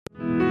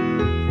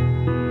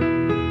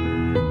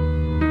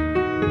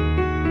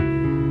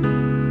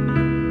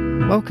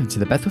Welcome to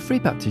the Bethel Free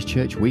Baptist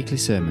Church Weekly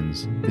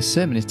Sermons. This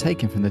sermon is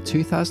taken from the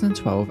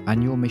 2012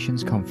 Annual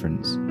Missions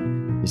Conference.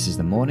 This is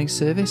the morning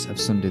service of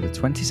Sunday the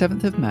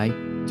 27th of May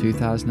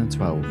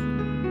 2012.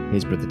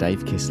 Here's Brother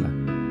Dave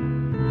Kistler.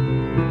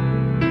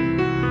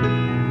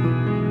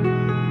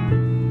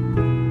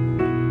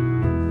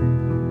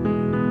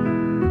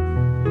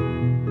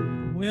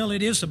 Well,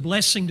 it is a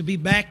blessing to be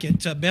back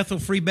at Bethel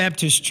Free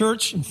Baptist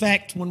Church. In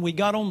fact, when we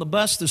got on the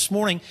bus this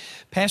morning,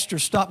 Pastor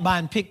stopped by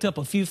and picked up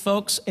a few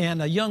folks,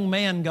 and a young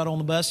man got on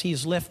the bus. He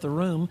has left the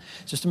room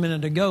just a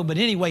minute ago. But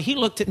anyway, he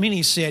looked at me and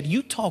he said,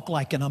 "You talk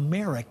like an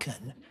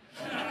American."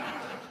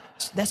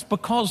 That's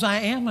because I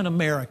am an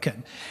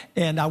American,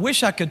 and I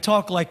wish I could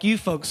talk like you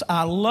folks.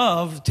 I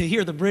love to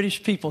hear the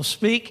British people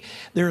speak.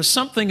 There is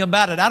something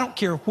about it. I don't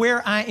care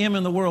where I am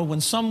in the world.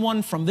 When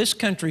someone from this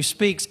country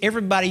speaks,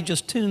 everybody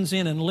just tunes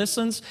in and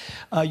listens.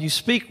 You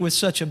speak with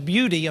such a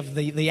beauty of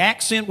the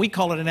accent. We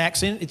call it an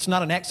accent. It's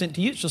not an accent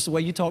to you. It's just the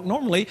way you talk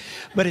normally,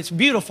 but it's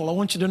beautiful. I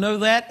want you to know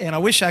that, and I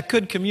wish I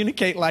could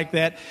communicate like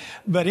that.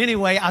 But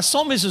anyway, I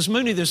saw Mrs.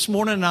 Mooney this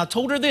morning, and I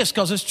told her this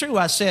because it's true.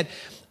 I said,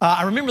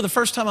 I remember the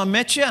first time I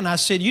met you, and I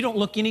said, "You don't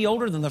look any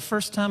older than the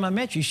first time I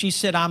met you." She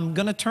said, "I'm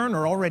going to turn,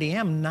 or already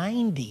am,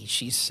 90,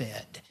 she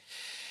said.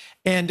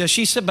 And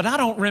she said, "But I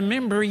don't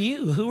remember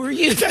you. Who are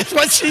you?" That's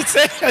what she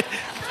said.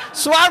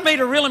 So I made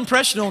a real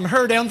impression on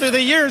her down through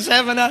the years,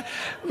 haven't I?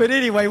 But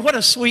anyway, what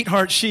a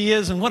sweetheart she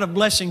is, and what a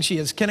blessing she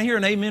is. Can I hear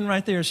an amen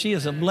right there? She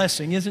is a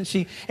blessing, isn't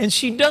she? And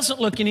she doesn't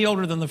look any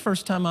older than the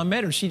first time I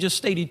met her. She just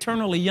stayed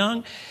eternally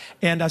young.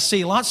 And I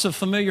see lots of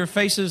familiar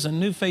faces and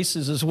new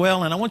faces as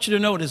well. And I want you to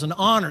know it is an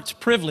honor, it's a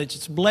privilege,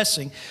 it's a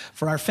blessing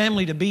for our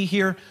family to be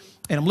here.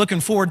 And I'm looking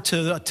forward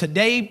to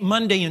today,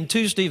 Monday, and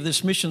Tuesday of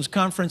this missions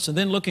conference, and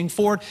then looking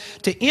forward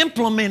to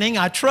implementing,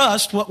 I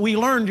trust, what we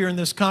learned during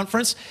this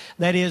conference.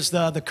 That is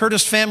the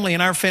Curtis family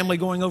and our family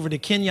going over to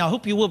Kenya. I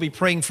hope you will be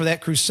praying for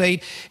that crusade.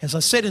 As I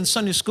said in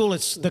Sunday school,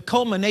 it's the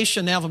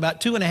culmination now of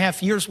about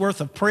 2.5 years' worth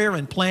of prayer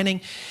and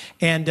planning.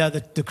 And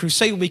the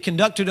crusade will be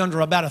conducted under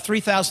about a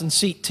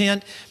 3,000-seat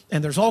tent.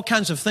 And there's all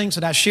kinds of things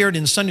that I shared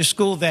in Sunday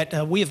school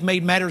that we have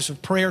made matters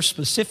of prayer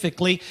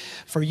specifically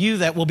for you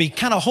that will be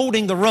kind of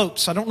holding the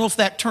ropes. I don't know if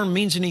that term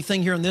means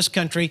anything here in this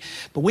country,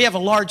 but we have a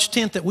large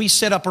tent that we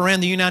set up around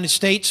the United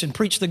States and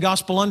preach the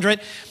gospel under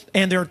it.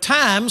 And there are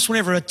times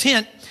whenever a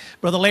tent,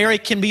 Brother Larry,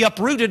 can be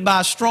uprooted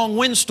by a strong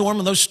windstorm,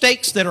 and those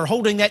stakes that are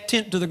holding that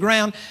tent to the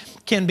ground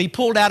can be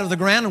pulled out of the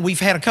ground. And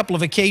we've had a couple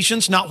of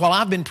occasions, not while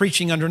I've been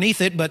preaching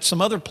underneath it, but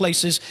some other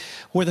places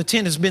where the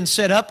tent has been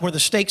set up, where the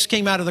stakes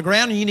came out of the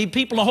ground, and you need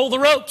people to hold the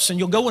ropes. And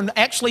you'll go and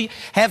actually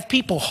have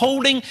people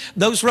holding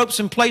those ropes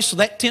in place so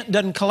that tent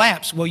doesn't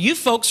collapse. Well, you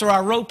folks are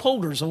our rope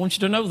holders. I want you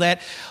to know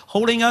that,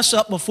 holding us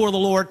up before the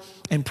Lord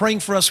and praying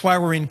for us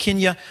while we're in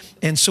Kenya.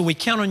 And so we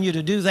count on you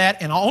to do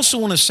that. And I also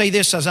want to say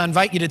this as I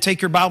invite you to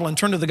take your Bible and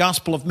turn to the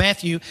Gospel of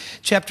Matthew,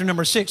 chapter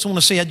number 6. I want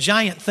to say a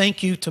giant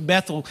thank you to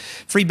Bethel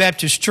Free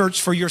Baptist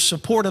Church for your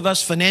support of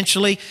us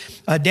financially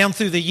down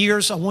through the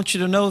years. I want you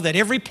to know that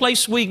every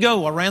place we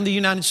go around the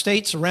United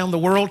States, around the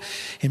world,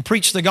 and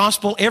preach the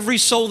gospel, every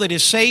soul that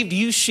is saved,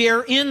 you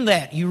share in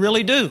that. You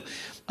really do.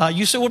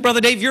 You say, "Well,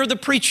 Brother Dave, you're the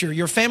preacher.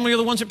 Your family are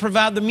the ones that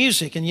provide the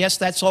music." And yes,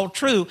 that's all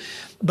true.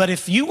 But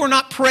if you were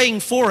not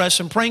praying for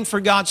us and praying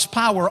for God's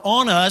power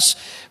on us,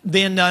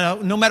 then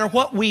no matter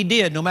what we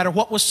did, no matter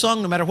what was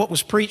sung, no matter what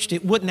was preached,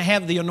 it wouldn't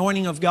have the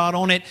anointing of God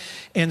on it.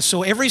 And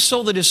so every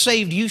soul that is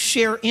saved, you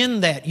share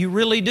in that. You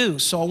really do.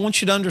 So I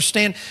want you to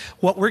understand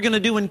what we're going to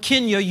do in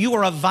Kenya, you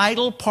are a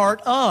vital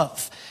part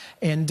of.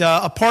 And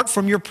apart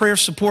from your prayer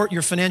support,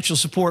 your financial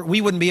support,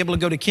 we wouldn't be able to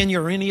go to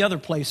Kenya or any other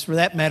place for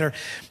that matter.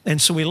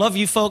 And so we love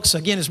you folks.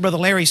 Again, as Brother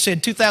Larry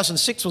said,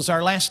 2006 was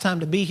our last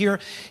time to be here.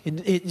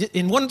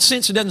 In one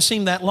sense, it doesn't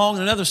seem that long.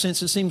 In another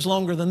sense, it seems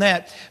longer than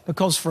that,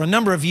 because for a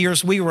number of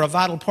years, we were a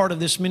vital part of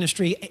this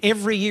ministry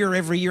every year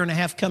and a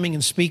half coming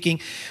and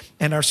speaking.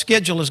 And our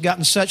schedule has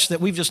gotten such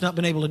that we've just not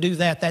been able to do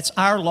that. That's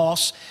our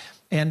loss.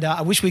 And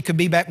I wish we could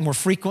be back more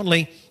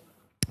frequently.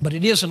 But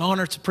it is an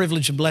honor, it's a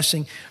privilege, a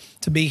blessing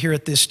to be here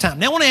at this time.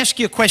 Now, I want to ask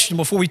you a question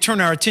before we turn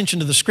our attention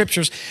to the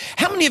scriptures.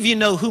 How many of you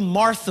know who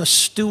Martha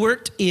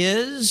Stewart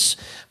is?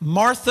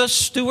 Martha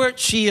Stewart,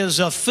 she is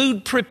a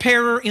food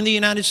preparer in the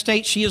United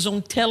States. She is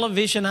on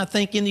television, I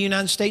think, in the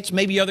United States,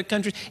 maybe other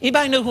countries.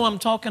 Anybody know who I'm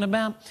talking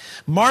about?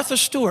 Martha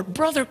Stewart.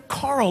 Brother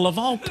Carl, of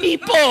all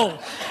people.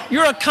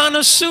 You're a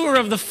connoisseur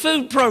of the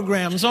food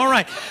programs. All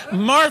right.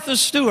 Martha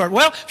Stewart.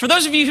 Well, for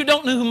those of you who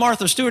don't know who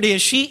Martha Stewart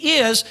is, she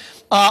is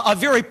a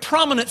very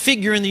prominent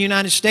figure in the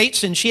United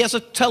States, and she has a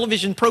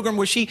television program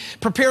where she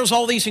prepares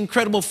all these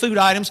incredible food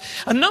items.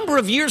 A number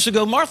of years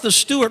ago, Martha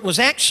Stewart was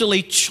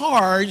actually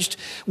charged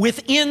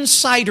with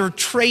insider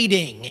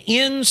trading.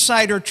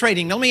 Insider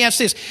trading. Now, let me ask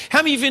this. How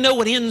many of you know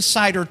what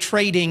insider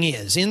trading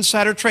is?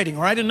 Insider trading,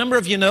 all right? A number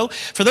of you know.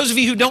 For those of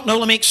you who don't know,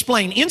 let me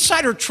explain.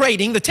 Insider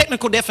trading, the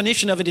technical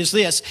definition of it is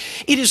this.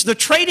 It is the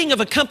trading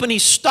of a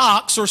company's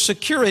stocks or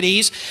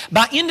securities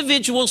by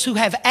individuals who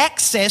have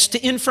access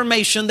to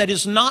information that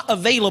is not available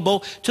available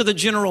to the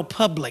general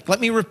public. Let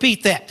me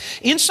repeat that.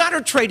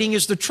 Insider trading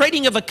is the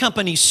trading of a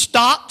company's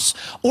stocks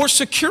or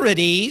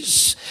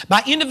securities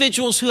by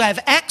individuals who have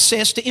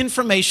access to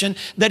information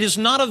that is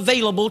not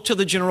available to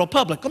the general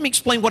public. Let me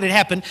explain what had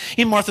happened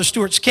in Martha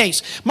Stewart's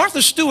case.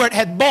 Martha Stewart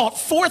had bought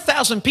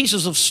 4,000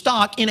 pieces of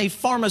stock in a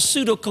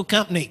pharmaceutical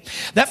company.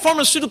 That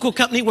pharmaceutical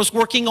company was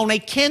working on a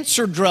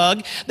cancer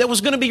drug that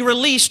was going to be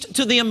released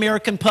to the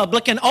American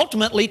public and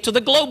ultimately to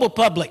the global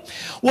public.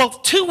 Well,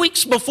 2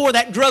 weeks before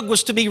that drug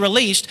was to be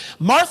released,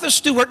 Martha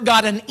Stewart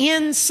got an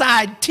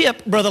inside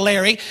tip, Brother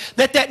Larry,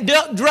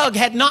 that drug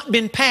had not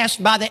been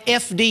passed by the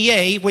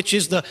FDA, which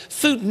is the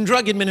Food and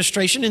Drug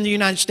Administration in the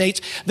United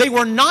States. They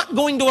were not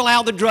going to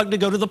allow the drug to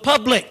go to the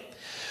public.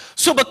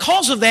 So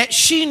because of that,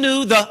 she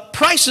knew the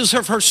prices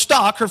of her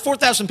stock, her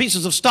 4,000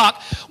 pieces of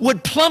stock,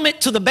 would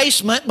plummet to the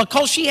basement.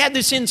 Because she had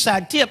this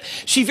inside tip,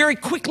 she very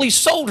quickly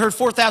sold her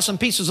 4,000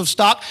 pieces of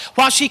stock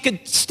while she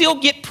could still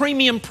get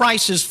premium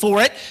prices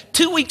for it.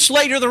 2 weeks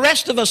later, the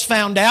rest of us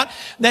found out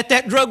that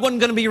that drug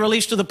wasn't going to be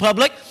released to the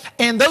public.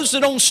 And those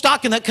that owned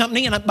stock in that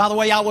company, and by the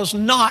way, I was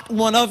not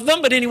one of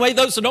them, but anyway,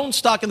 those that owned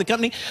stock in the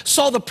company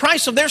saw the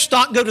price of their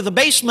stock go to the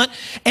basement,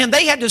 and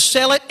they had to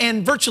sell it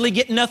and virtually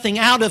get nothing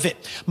out of it.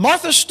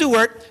 Martha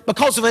Stewart,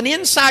 because of an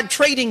inside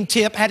trading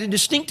tip, had a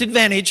distinct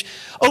advantage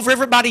over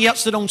everybody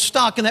else that owned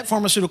stock in that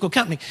pharmaceutical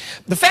company.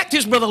 The fact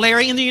is, Brother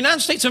Larry, in the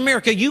United States of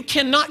America, you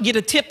cannot get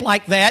a tip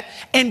like that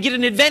and get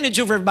an advantage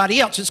over everybody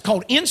else. It's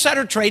called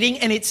insider trading,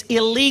 and it's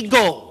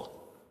illegal.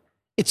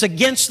 It's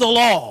against the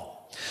law.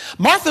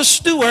 Martha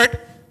Stewart,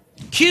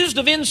 accused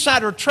of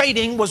insider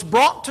trading, was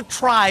brought to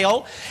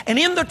trial, and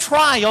in the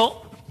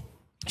trial,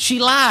 she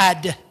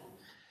lied.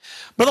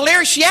 Brother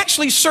Larry, she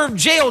actually served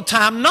jail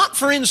time, not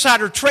for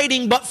insider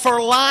trading, but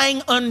for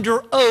lying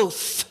under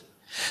oath.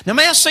 Now,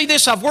 may I say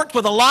this? I've worked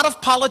with a lot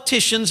of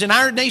politicians in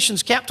our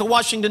nation's capital,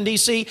 Washington,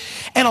 D.C.,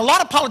 and a lot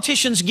of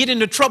politicians get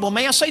into trouble.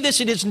 May I say this?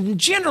 It is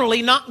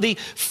generally not the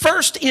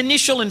first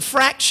initial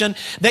infraction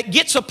that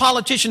gets a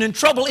politician in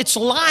trouble. It's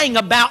lying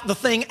about the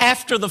thing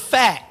after the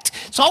fact.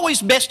 It's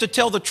always best to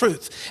tell the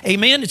truth.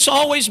 Amen? It's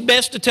always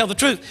best to tell the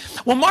truth.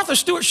 Well, Martha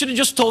Stewart should have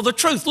just told the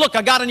truth. Look,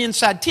 I got an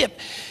inside tip.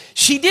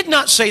 She did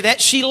not say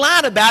that. She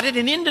lied about it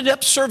and ended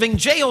up serving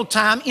jail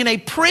time in a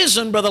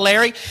prison, Brother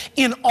Larry,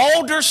 in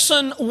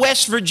Alderson,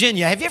 West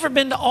Virginia. Have you ever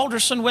been to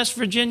Alderson, West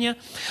Virginia?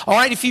 All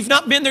right, if you've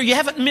not been there, you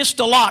haven't missed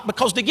a lot,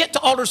 because to get to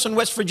Alderson,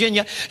 West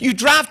Virginia, you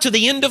drive to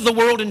the end of the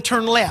world and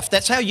turn left.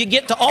 That's how you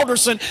get to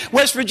Alderson,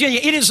 West Virginia.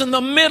 It is in the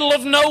middle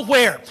of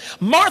nowhere.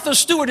 Martha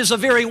Stewart is a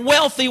very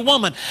wealthy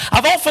woman.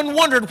 I've often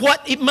wondered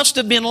what it must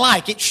have been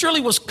like. It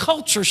surely was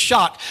culture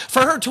shock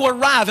for her to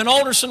arrive in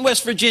Alderson,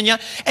 West Virginia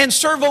and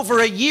serve over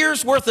a year's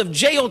worth of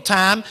jail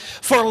time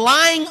for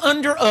lying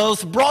under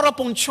oath, brought up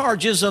on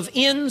charges of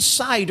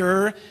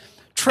insider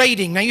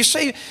trading. Now you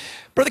say,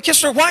 Brother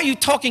Kistler, why are you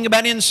talking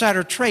about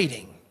insider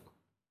trading?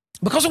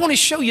 Because I want to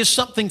show you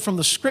something from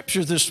the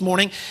scriptures this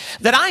morning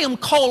that I am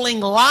calling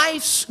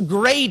life's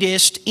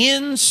greatest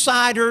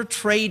insider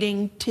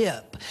trading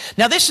tip.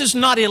 Now, this is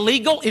not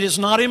illegal. It is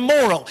not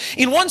immoral.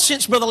 In one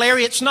sense, Brother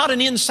Larry, it's not an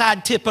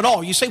inside tip at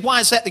all. You say, why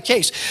is that the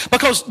case?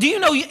 Because do you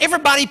know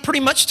everybody pretty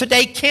much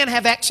today can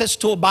have access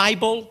to a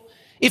Bible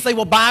if they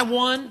will buy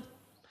one?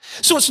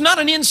 So it's not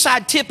an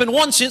inside tip in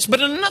one sense,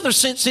 but in another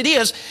sense it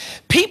is.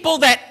 People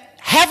that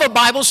have a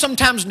Bible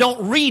sometimes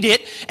don't read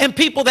it, and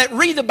people that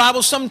read the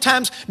Bible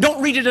sometimes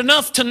don't read it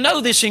enough to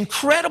know this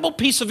incredible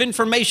piece of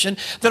information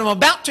that I'm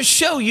about to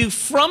show you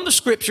from the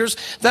scriptures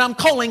that I'm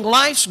calling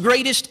life's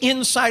greatest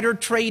insider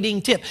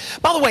trading tip.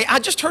 By the way, I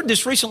just heard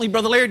this recently,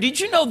 Brother Larry.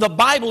 Did you know the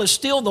Bible is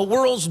still the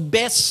world's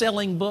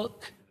best-selling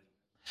book?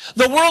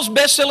 The world's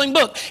best-selling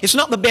book. It's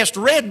not the best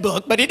read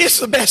book, but it is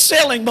the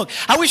best-selling book.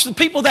 I wish the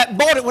people that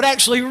bought it would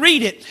actually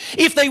read it.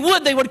 If they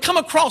would come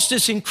across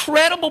this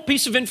incredible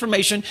piece of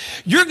information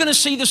you're going to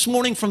see this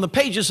morning from the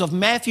pages of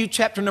Matthew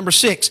chapter number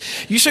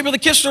 6. You say, Brother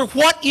Kistler,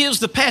 what is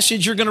the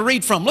passage you're going to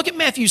read from? Look at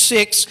Matthew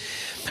 6,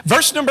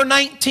 verse number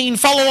 19.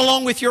 Follow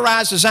along with your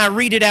eyes as I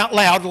read it out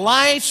loud.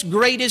 Life's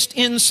greatest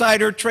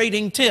insider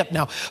trading tip.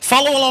 Now,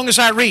 follow along as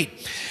I read.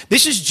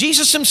 This is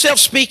Jesus himself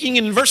speaking.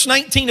 In verse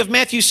 19 of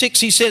Matthew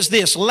 6, he says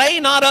this, "Lay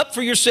not up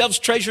for yourselves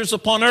treasures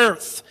upon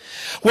earth,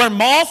 where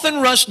moth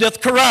and rust doth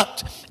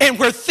corrupt, and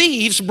where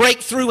thieves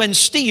break through and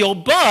steal,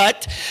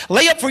 but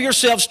lay up for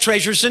yourselves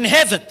treasures in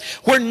heaven,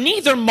 where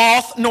neither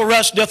moth nor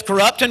rust doth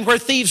corrupt, and where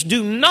thieves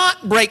do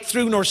not break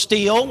through nor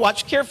steal."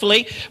 Watch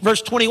carefully,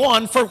 verse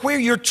 21, "For where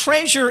your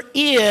treasure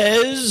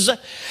is,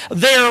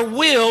 there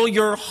will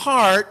your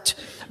heart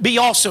be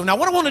also." Now,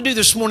 what I want to do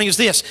this morning is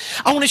this.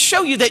 I want to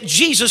show you that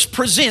Jesus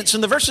presents,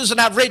 in the verses that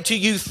I've read to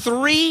you,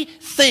 three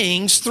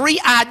things, three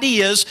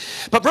ideas.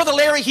 But Brother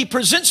Larry, he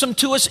presents them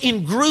to us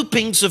in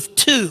groupings of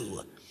two.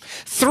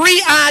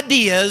 Three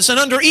ideas, and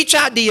under each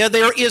idea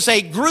there is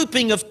a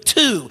grouping of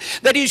two.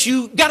 That is,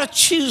 you got to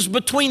choose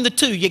between the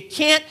two. You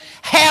can't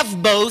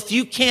have both.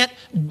 You can't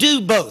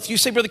do both. You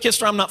say, Brother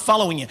Kistler, I'm not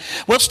following you.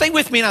 Well, stay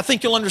with me and I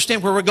think you'll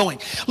understand where we're going.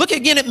 Look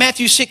again at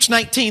Matthew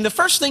 6:19. The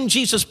first thing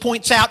Jesus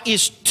points out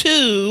is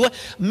two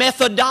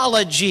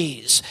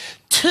methodologies.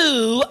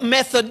 two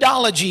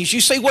methodologies.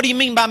 You say, what do you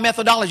mean by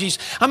methodologies?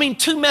 I mean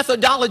two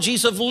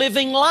methodologies of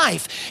living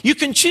life. You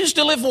can choose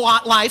to live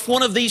life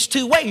one of these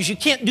two ways. You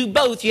can't do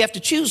both. You have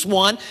to choose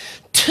one.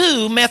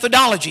 Two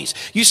methodologies.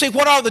 You say,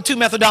 what are the two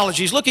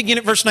methodologies? Look again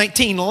at verse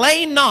 19.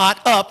 Lay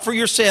not up for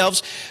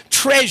yourselves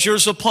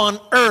treasures upon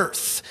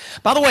earth.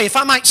 By the way, if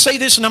I might say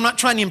this, and I'm not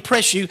trying to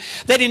impress you,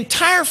 that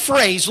entire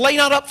phrase, lay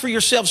not up for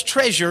yourselves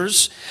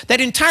treasures,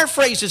 that entire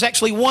phrase is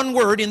actually one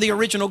word in the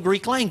original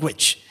Greek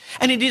language.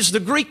 And it is the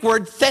Greek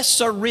word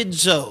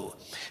thesorizo.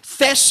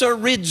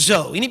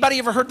 Thesorizo. Anybody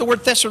ever heard the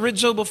word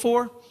thesorizo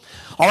before?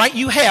 All right,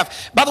 you have.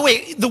 By the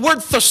way, the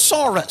word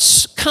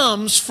thesaurus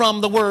comes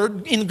from the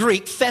word in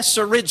Greek,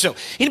 thesorizo.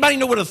 Anybody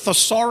know what a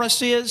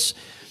thesaurus is?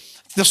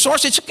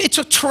 Thesaurus, it's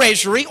a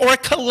treasury or a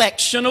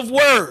collection of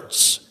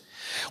words.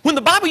 When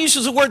the Bible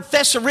uses the word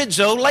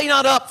thesorizo, lay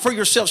not up for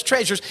yourselves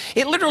treasures,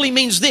 it literally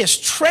means this: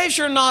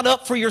 treasure not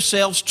up for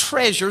yourselves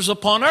treasures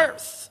upon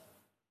earth.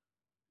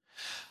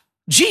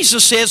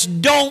 Jesus says,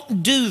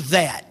 don't do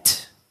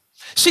that.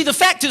 See, the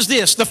fact is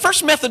this: the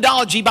first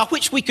methodology by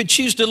which we could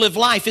choose to live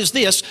life is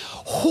this: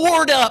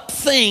 hoard up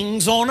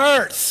things on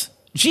earth.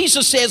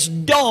 Jesus says,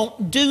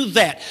 don't do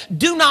that.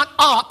 Do not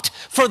opt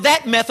for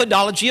that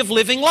methodology of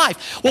living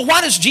life. Well,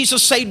 why does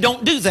Jesus say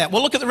don't do that?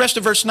 Well, look at the rest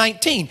of verse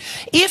 19.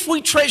 If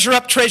we treasure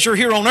up treasure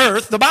here on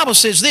earth, the Bible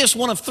says this: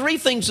 one of three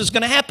things is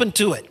going to happen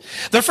to it.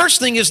 The first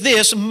thing is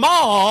this: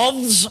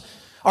 moths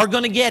are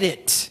going to get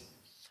it.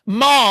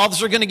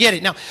 Moths are going to get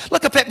it. Now,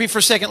 look up at me for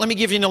a second. Let me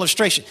give you an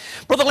illustration.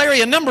 Brother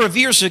Larry, a number of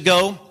years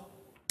ago,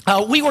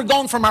 we were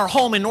gone from our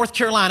home in North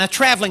Carolina,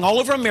 traveling all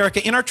over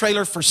America in our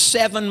trailer for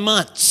 7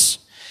 months.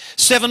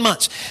 7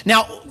 months.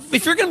 Now,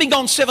 if you're going to be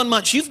gone 7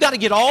 months, you've got to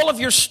get all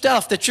of your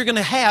stuff that you're going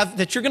to have,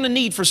 that you're going to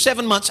need for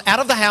 7 months out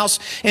of the house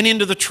and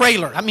into the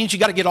trailer. That means you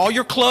got to get all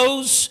your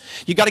clothes,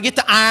 you got to get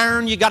the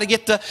iron, you got to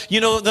get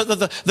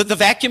the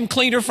vacuum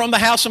cleaner from the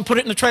house and put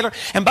it in the trailer.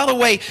 And by the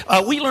way,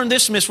 we learned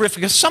this, Miss Riff,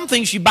 because some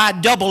things you buy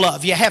double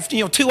of. You have,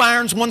 2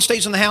 irons, one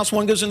stays in the house,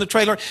 one goes in the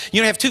trailer.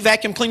 You have 2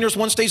 vacuum cleaners,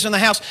 one stays in the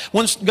house,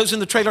 one goes in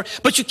the trailer.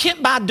 But you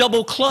can't buy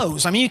double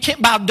clothes. I mean, you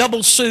can't buy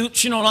double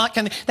suits,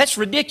 that's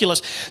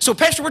ridiculous. So,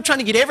 Pastor, we're trying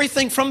to get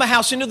everything from the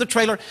house into the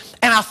trailer,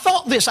 and I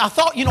thought,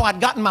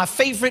 I'd gotten my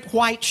favorite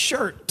white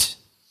shirt.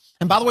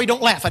 And by the way,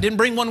 don't laugh. I didn't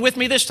bring one with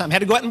me this time. I had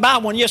to go out and buy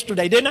one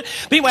yesterday, didn't I?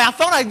 But anyway, I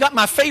thought I'd got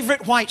my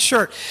favorite white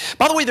shirt.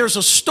 By the way, there's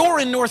a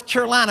store in North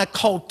Carolina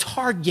called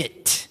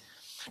Target.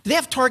 Do they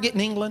have Target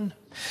in England?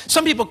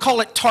 Some people call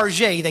it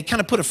Target. They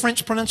kind of put a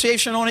French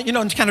pronunciation on it,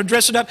 and kind of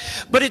dress it up.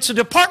 But it's a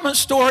department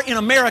store in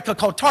America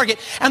called Target,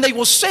 and they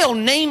will sell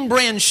name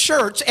brand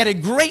shirts at a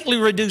greatly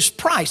reduced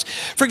price.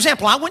 For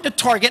example, I went to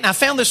Target and I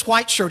found this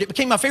white shirt. It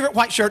became my favorite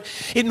white shirt.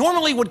 It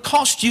normally would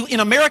cost you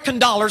in American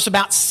dollars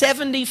about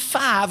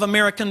 75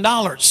 American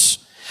dollars.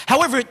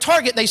 However, at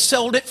Target, they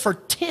sold it for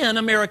 10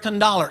 American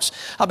dollars.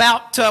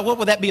 About, what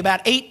would that be?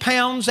 About 8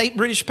 pounds, 8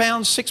 British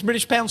pounds, 6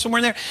 British pounds, somewhere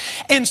in there.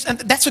 And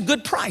that's a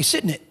good price,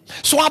 isn't it?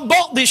 So I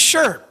bought this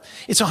shirt.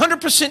 It's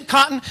 100%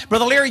 cotton.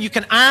 Brother Larry, you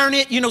can iron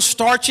it,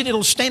 starch it.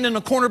 It'll stand in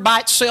a corner by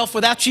itself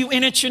without you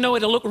in it.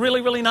 It'll look really,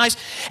 really nice.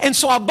 And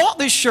so I bought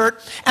this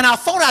shirt, and I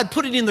thought I'd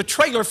put it in the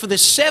trailer for the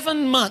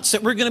 7 months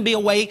that we're going to be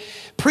away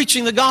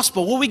preaching the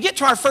gospel. Well, we get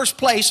to our first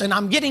place, and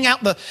I'm getting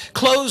out the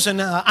clothes,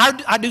 and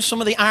I do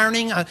some of the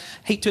ironing. I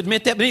hate to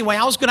admit that, but anyway,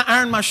 I was going to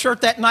iron my shirt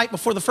that night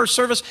before the first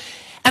service,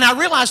 and I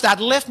realized I'd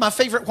left my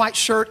favorite white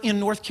shirt in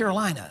North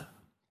Carolina.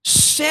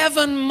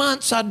 7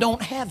 months I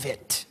don't have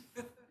it.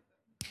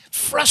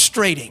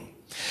 Frustrating.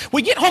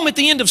 We get home at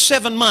the end of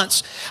 7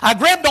 months. I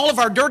grabbed all of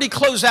our dirty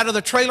clothes out of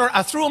the trailer.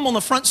 I threw them on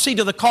the front seat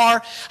of the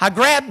car. I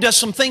grabbed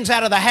some things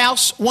out of the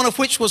house, one of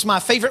which was my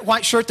favorite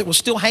white shirt that was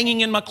still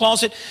hanging in my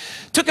closet.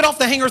 Took it off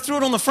the hanger, threw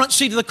it on the front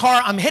seat of the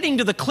car. I'm heading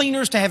to the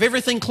cleaners to have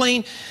everything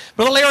clean.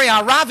 Brother Larry,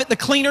 I arrive at the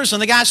cleaners,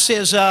 and the guy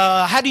says,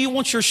 how do you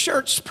want your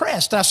shirts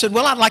pressed? I said,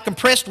 well, I'd like them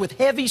pressed with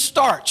heavy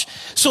starch,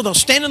 so they'll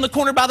stand in the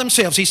corner by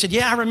themselves. He said,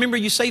 yeah, I remember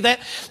you say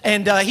that.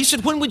 And he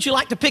said, when would you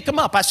like to pick them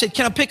up? I said,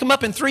 can I pick them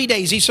up in 3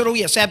 days? He said, oh,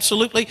 yes,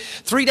 absolutely.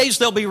 3 days,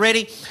 they'll be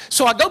ready.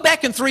 So I go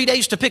back in 3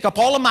 days to pick up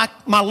all of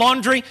my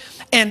laundry,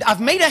 and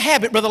I've made a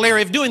habit, Brother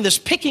Larry, of doing this,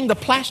 picking the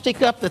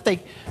plastic up that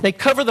they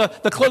cover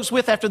the clothes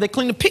with after they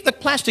clean them. Pick the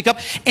plastic up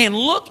and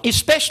look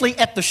especially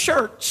at the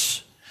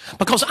shirts,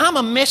 because I'm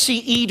a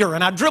messy eater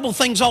and I dribble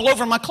things all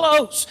over my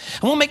clothes.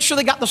 I want to make sure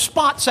they got the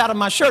spots out of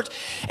my shirts.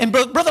 And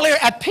Brother Larry,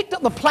 I picked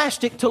up the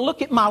plastic to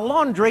look at my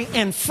laundry,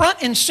 and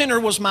front and center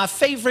was my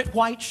favorite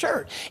white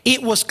shirt.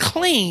 It was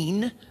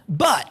clean,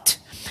 but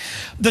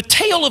the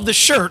tail of the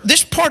shirt,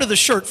 this part of the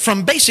shirt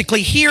from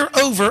basically here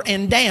over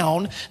and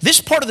down, this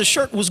part of the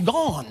shirt was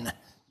gone.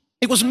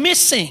 It was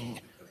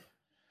missing.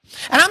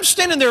 And I'm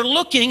standing there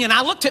looking, and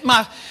I looked at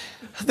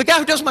the guy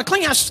who does my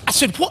cleaning. I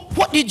said,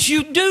 what did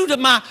you do to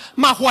my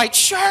white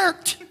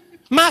shirt?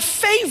 My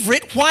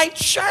favorite white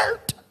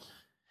shirt.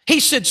 He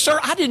said, sir,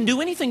 I didn't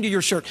do anything to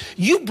your shirt.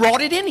 You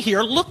brought it in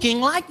here looking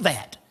like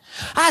that.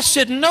 I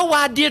said, no,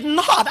 I did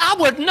not. I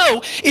would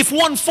know if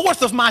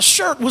 1/4 of my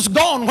shirt was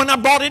gone when I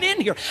brought it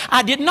in here.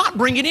 I did not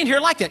bring it in here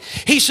like that.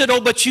 He said,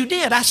 oh, but you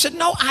did. I said,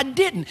 no, I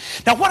didn't.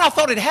 Now, what I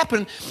thought had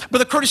happened,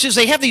 Brother Curtis, is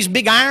they have these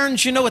big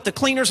irons, at the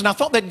cleaners, and I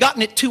thought they'd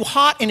gotten it too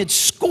hot and it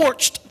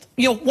scorched,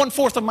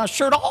 1/4 of my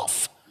shirt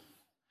off.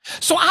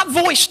 So I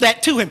voiced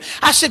that to him.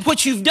 I said,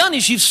 what you've done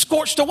is you've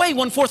scorched away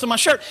 1/4 of my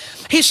shirt.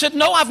 He said,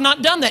 no, I've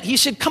not done that. He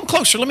said, come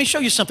closer. Let me show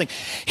you something.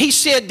 He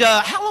said,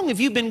 how long have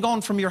you been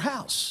gone from your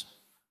house?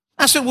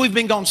 I said, well, we've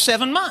been gone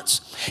 7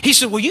 months. He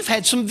said, well, you've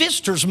had some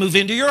visitors move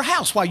into your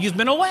house while you've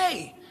been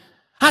away.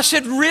 I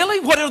said, really?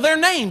 What are their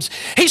names?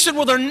 He said,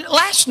 well, their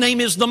last name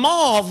is the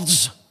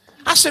Moths.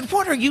 I said,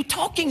 what are you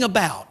talking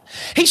about?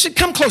 He said,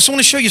 come close, I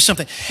want to show you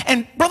something.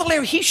 And Brother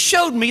Larry, he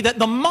showed me that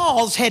the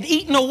moths had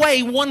eaten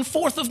away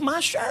 1/4 of my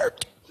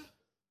shirt.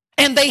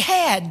 And they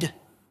had.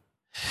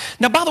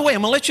 Now, by the way,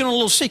 I'm going to let you know a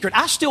little secret.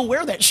 I still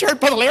wear that shirt,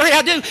 Brother Larry,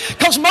 I do.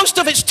 Because most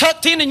of it's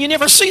tucked in and you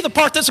never see the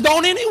part that's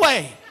gone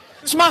anyway.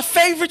 It's my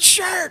favorite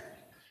shirt.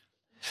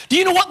 Do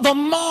you know what? The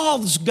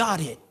moths got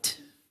it.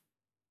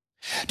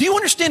 Do you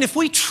understand if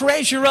we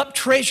treasure up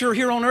treasure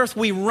here on earth,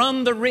 we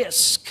run the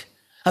risk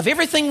of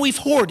everything we've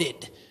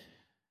hoarded.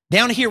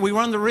 Down here, we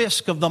run the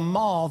risk of the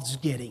moths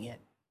getting it.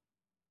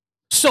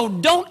 So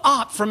don't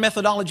opt for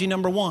methodology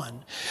number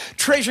 1,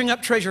 treasuring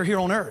up treasure here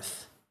on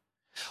earth.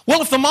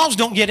 Well, if the moths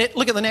don't get it,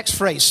 look at the next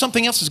phrase.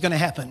 Something else is going to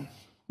happen.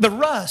 The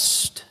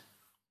rust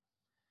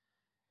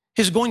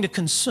is going to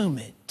consume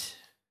it.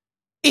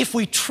 If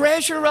we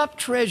treasure up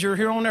treasure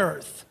here on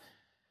earth,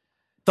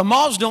 the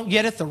moths don't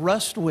get it, the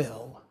rust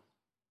will.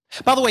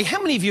 By the way,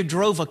 how many of you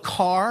drove a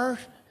car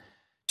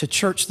to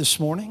church this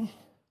morning?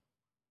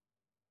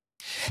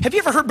 Have you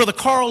ever heard, Brother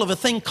Carl, of a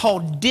thing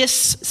called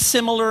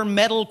dissimilar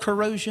metal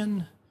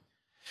corrosion?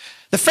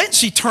 The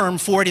fancy term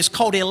for it is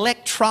called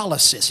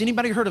electrolysis.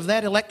 Anybody heard of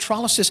that,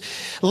 electrolysis?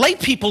 Lay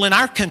people in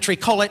our country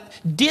call it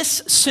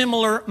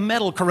dissimilar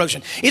metal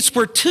corrosion. It's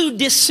where two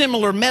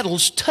dissimilar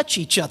metals touch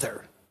each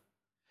other.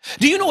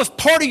 Do you know if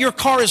part of your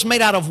car is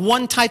made out of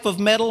one type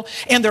of metal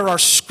and there are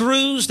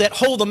screws that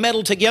hold the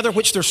metal together,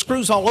 which there are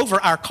screws all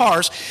over our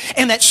cars,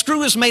 and that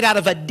screw is made out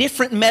of a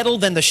different metal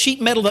than the sheet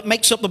metal that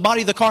makes up the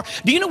body of the car?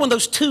 Do you know when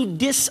those two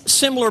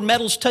dissimilar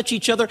metals touch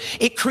each other,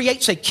 it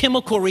creates a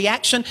chemical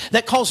reaction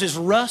that causes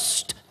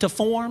rust to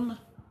form?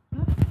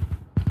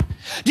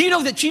 Do you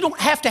know that you don't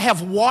have to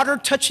have water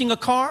touching a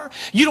car?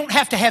 You don't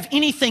have to have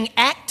anything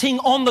acting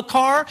on the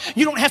car.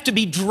 You don't have to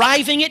be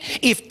driving it.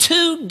 If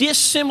two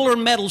dissimilar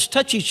metals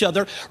touch each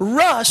other,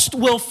 rust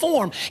will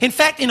form. In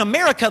fact, in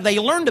America, they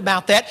learned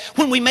about that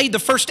when we made the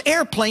first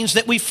airplanes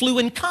that we flew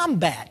in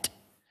combat.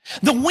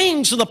 The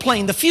wings of the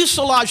plane, the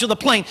fuselage of the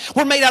plane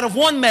were made out of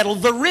one metal.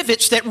 The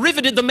rivets that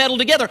riveted the metal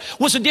together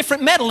was a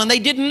different metal, and they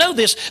didn't know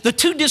this. The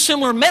two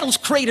dissimilar metals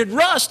created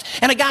rust,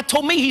 and a guy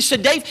told me, he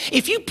said, Dave,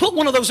 if you put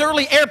one of those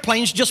early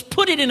airplanes, just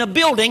put it in a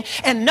building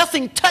and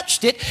nothing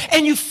touched it,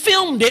 and you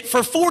filmed it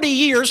for 40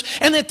 years,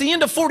 and at the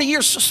end of 40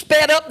 years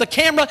sped up the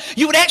camera,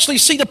 you would actually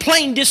see the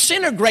plane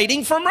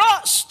disintegrating from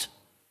rust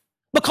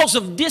because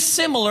of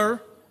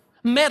dissimilar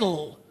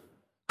metal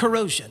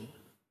corrosion.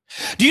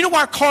 Do you know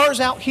our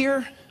cars out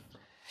here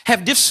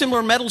have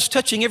dissimilar metals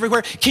touching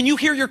everywhere? Can you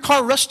hear your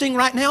car rusting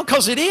right now?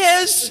 Because it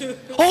is.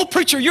 Oh,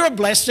 preacher, you're a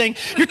blessing.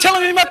 You're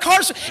telling me my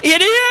car's...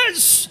 It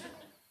is.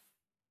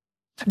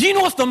 Do you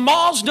know if the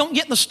moths don't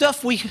get the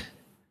stuff we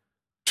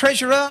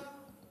treasure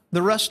up,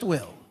 the rust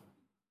will?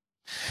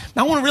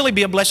 Now, I want to really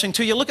be a blessing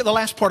to you. Look at the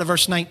last part of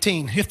verse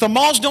 19. If the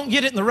moths don't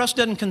get it and the rust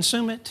doesn't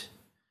consume it,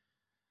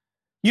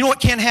 you know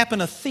what can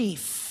happen? A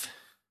thief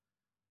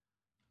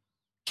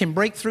can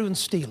break through and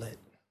steal it.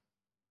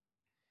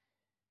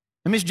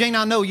 And Miss Jane,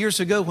 I know years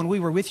ago when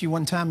we were with you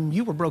one time,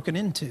 you were broken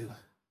into.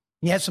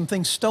 You had some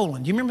things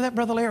stolen. Do you remember that,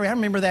 Brother Larry? I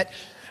remember that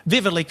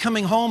vividly,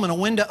 coming home and a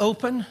window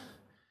open. And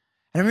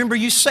I remember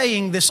you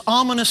saying this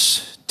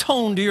ominous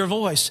tone to your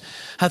voice,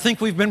 I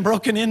think we've been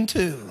broken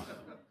into.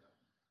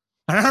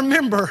 And I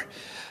remember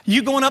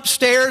you going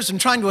upstairs and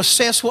trying to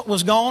assess what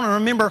was gone. I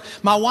remember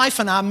my wife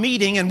and I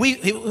meeting, and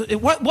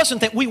it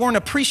wasn't that we weren't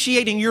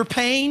appreciating your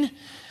pain.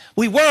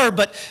 We were,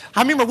 but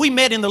I remember we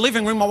met in the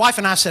living room. My wife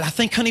and I said, I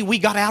think, honey, we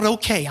got out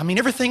okay. I mean,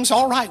 everything's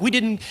all right. We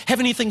didn't have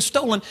anything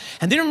stolen.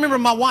 And then I remember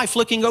my wife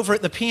looking over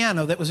at the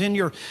piano that was in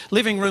your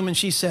living room, and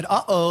she said,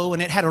 uh-oh,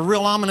 and it had a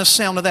real ominous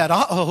sound of that,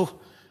 uh-oh.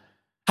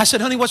 I said,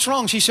 honey, what's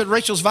wrong? She said,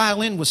 Rachel's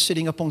violin was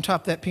sitting up on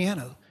top of that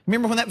piano.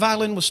 Remember when that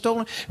violin was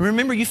stolen?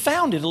 Remember you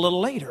found it a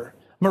little later,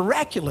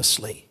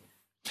 miraculously.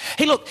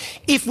 Hey, look,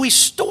 if we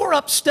store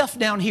up stuff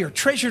down here,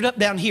 treasured up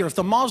down here, if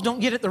the moths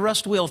don't get it, the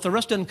rust will. If the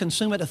rust doesn't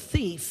consume it, a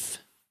thief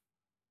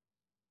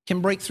can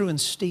break through and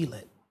steal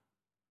it.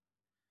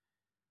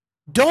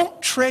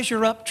 Don't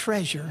treasure up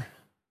treasure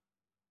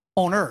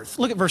on earth.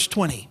 Look at verse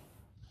 20.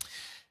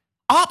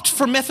 Opt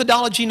for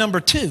methodology number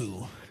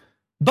 2.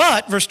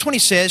 But, verse 20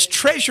 says,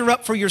 treasure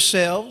up for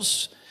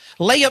yourselves,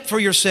 lay up for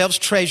yourselves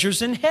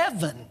treasures in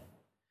heaven,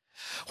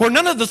 where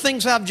none of the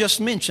things I've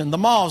just mentioned, the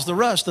moths, the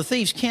rust, the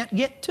thieves, can't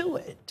get to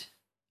it.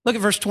 Look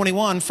at verse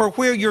 21. For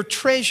where your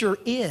treasure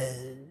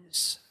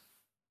is,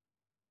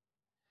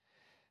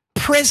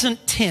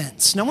 present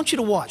tense. Now I want you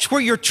to watch.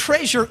 Where your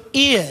treasure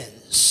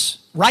is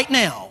right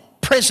now,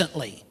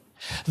 presently,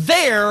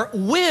 there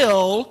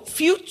will,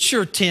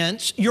 future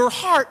tense, your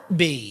heart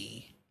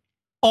be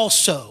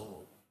also.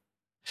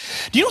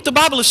 Do you know what the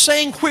Bible is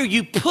saying? Where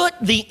you put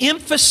the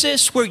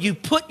emphasis, where you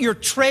put your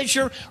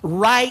treasure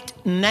right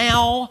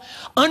now,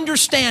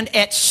 understand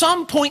at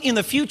some point in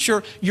the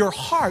future, your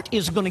heart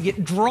is going to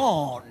get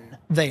drawn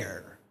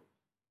there.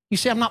 You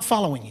say, I'm not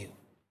following you.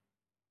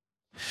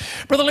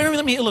 Brother Larry,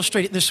 let me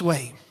illustrate it this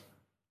way.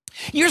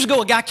 Years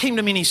ago, a guy came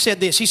to me and he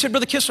said this. He said,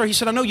 Brother Kistler, he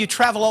said, I know you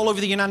travel all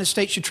over the United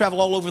States, you travel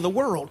all over the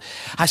world.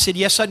 I said,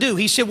 yes, I do.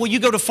 He said, well, you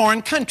go to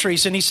foreign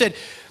countries. And he said,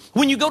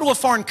 when you go to a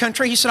foreign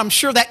country, he said, I'm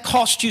sure that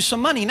costs you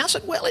some money. And I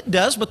said, well, it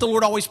does, but the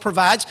Lord always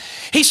provides.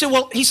 He said, I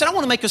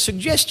want to make a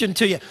suggestion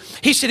to you.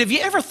 He said, have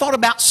you ever thought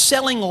about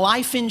selling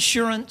life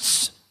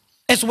insurance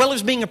as well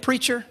as being a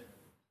preacher?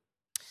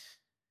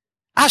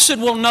 I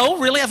said, well, no,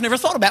 really, I've never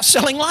thought about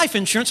selling life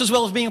insurance as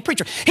well as being a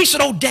preacher. He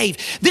said, oh, Dave,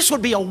 this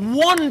would be a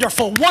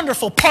wonderful,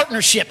 wonderful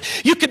partnership.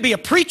 You could be a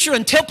preacher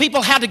and tell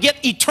people how to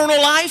get eternal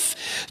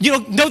life,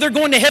 know they're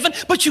going to heaven,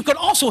 but you could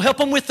also help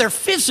them with their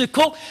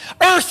physical,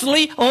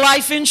 earthly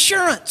life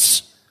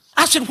insurance.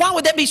 I said, why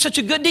would that be such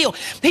a good deal?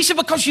 He said,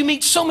 because you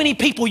meet so many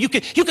people. You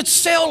could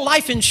sell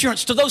life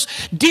insurance to those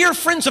dear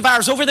friends of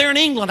ours over there in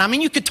England. I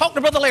mean, you could talk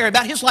to Brother Larry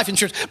about his life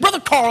insurance, Brother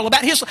Carl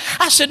about his.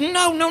 I said,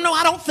 no,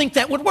 I don't think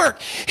that would work.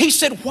 He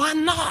said, why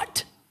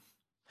not?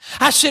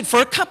 I said,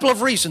 for a couple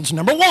of reasons.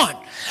 Number one,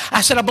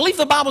 I said, I believe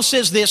the Bible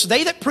says this,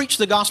 they that preach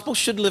the gospel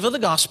should live of the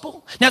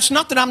gospel. Now, it's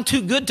not that I'm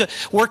too good to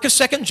work a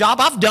second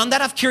job. I've done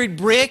that. I've carried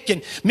brick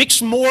and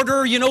mixed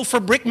mortar, for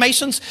brick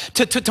masons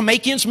to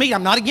make ends meet.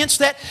 I'm not against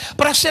that.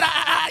 But I said,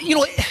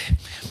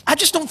 I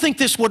just don't think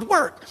this would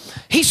work.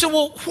 He said,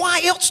 well,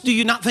 why else do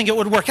you not think it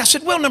would work? I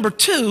said, well, number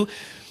two,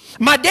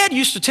 my dad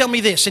used to tell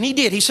me this, and he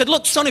did. He said,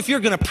 look, son, if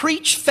you're going to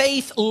preach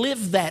faith,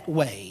 live that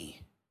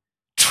way.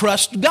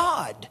 Trust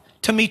God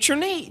to meet your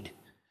need.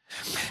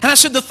 And I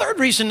said, the third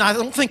reason I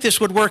don't think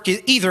this would work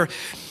either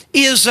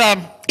is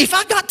if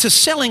I got to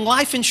selling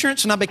life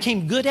insurance and I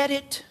became good at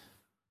it,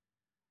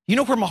 you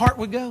know where my heart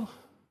would go?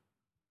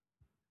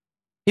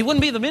 It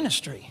wouldn't be the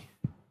ministry.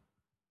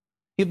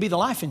 It'd be the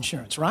life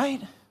insurance,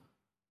 right?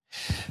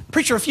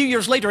 Preacher, a few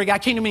years later, a guy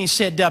came to me and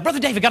said, Brother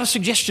Dave, I got a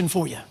suggestion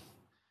for you.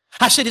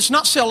 I said, it's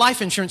not sell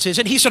life insurance, is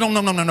it? He said, oh,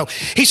 no.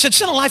 He said,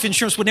 selling life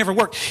insurance would never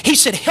work. He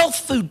said, health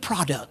food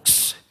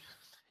products.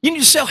 You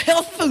need to sell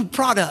health food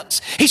products.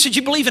 He said,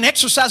 you believe in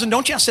exercising,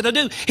 don't you? I said, I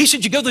do. He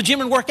said, you go to the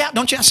gym and work out,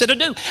 don't you? I said, I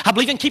do. I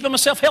believe in keeping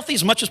myself healthy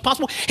as much as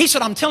possible. He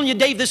said, I'm telling you,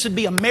 Dave, this would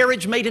be a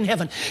marriage made in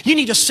heaven. You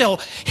need to sell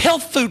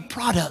health food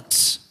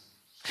products.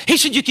 He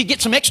said, you could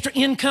get some extra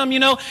income,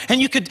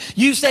 and you could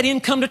use that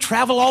income to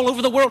travel all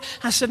over the world.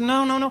 I said,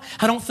 no,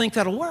 I don't think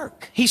that'll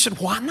work. He said,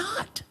 why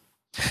not?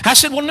 I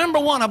said, well, number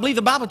one, I believe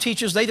the Bible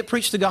teaches they that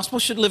preach the gospel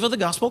should live of the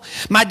gospel.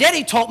 My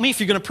daddy taught me if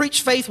you're going to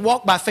preach faith,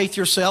 walk by faith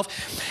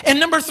yourself. And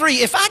number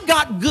three, if I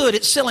got good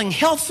at selling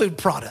health food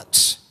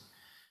products,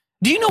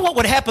 do you know what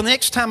would happen the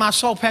next time I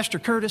saw Pastor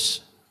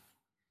Curtis?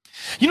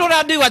 You know what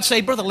I'd do? I'd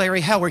say, Brother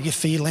Larry, how are you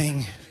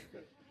feeling?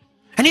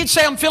 And he'd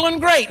say, I'm feeling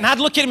great. And I'd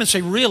look at him and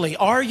say, really,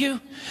 are you?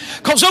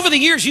 Because over the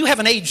years, you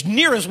haven't aged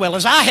near as well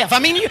as I have. I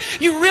mean,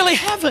 you really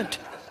haven't.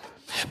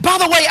 By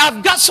the way,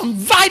 I've got some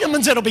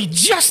vitamins that'll be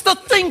just the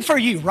thing for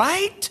you,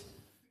 right?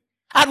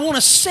 I'd want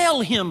to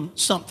sell him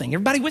something.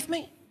 Everybody with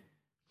me?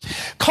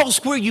 Because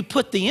where you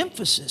put the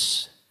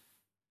emphasis,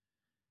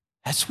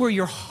 that's where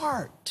your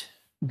heart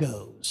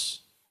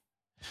goes.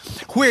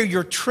 Where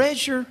your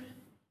treasure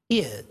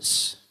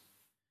is,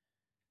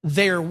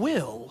 there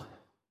will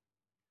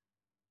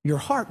your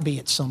heart be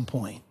at some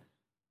point.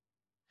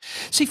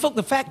 See, folk,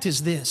 the fact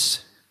is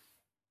this.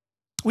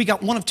 We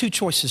got one of two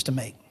choices to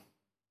make.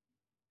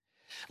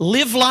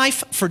 Live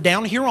life for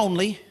down here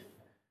only,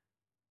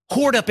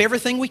 hoard up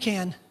everything we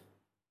can,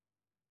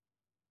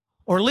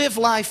 or live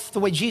life the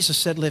way Jesus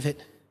said live it,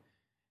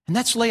 and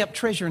that's lay up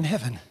treasure in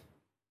heaven.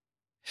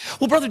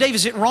 Well, Brother Dave,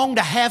 is it wrong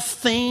to have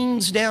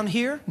things down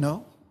here?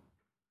 No.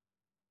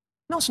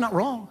 No, it's not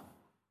wrong.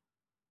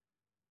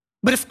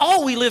 But if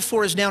all we live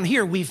for is down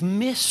here, we've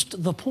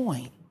missed the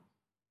point.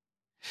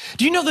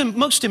 Do you know the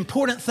most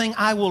important thing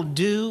I will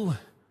do,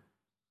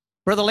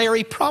 Brother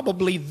Larry,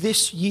 probably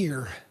this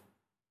year?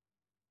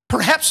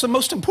 Perhaps the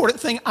most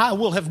important thing I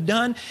will have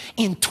done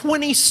in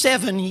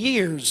 27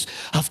 years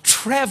of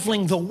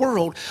traveling the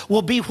world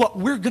will be what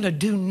we're going to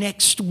do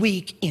next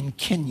week in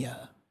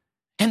Kenya.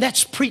 And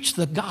that's preach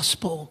the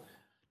gospel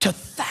to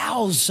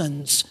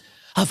thousands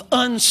of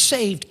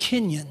unsaved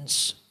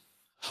Kenyans.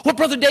 Well,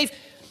 Brother Dave,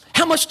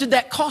 how much did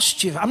that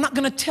cost you? I'm not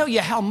going to tell you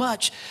how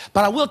much,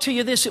 but I will tell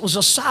you this, it was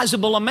a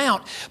sizable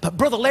amount. But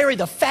Brother Larry,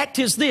 the fact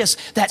is this,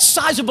 that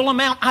sizable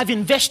amount I've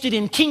invested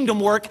in kingdom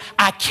work,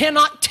 I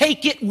cannot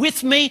take it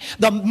with me,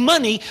 the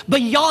money,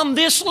 beyond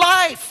this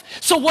life.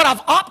 So what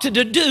I've opted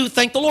to do,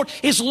 thank the Lord,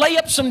 is lay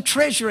up some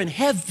treasure in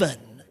heaven,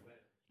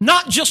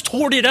 not just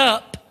hoard it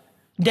up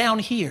down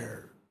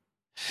here.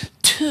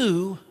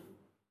 Two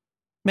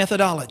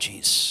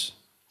methodologies.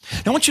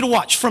 Now I want you to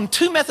watch. From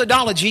two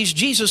methodologies,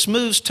 Jesus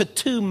moves to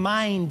two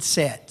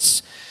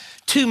mindsets.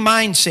 Two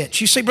mindsets.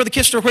 You say, Brother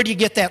Kistler, where do you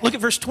get that? Look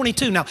at verse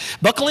 22. Now,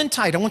 buckle in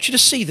tight. I want you to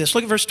see this.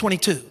 Look at verse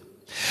 22.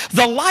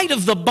 The light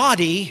of the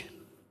body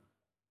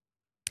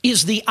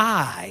is the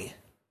eye.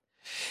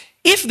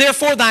 If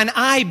therefore thine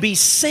eye be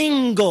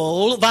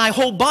single, thy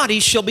whole body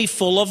shall be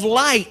full of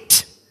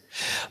light.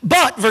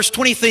 But, verse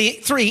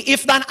 23,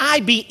 if thine eye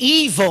be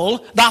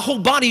evil, thy whole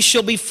body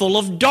shall be full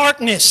of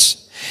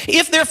darkness.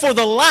 If therefore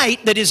the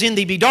light that is in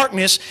thee be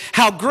darkness,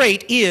 how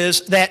great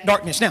is that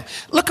darkness? Now,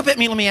 look up at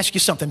me, let me ask you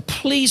something.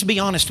 Please be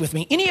honest with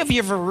me. Any of you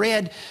ever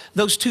read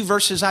those two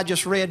verses I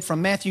just read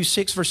from Matthew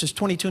 6, verses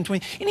 22 and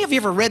 20? Any of you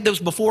ever read those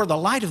before? The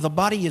light of the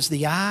body is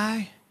the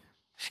eye.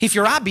 If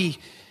your eye be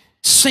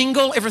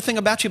single, everything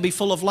about you will be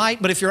full of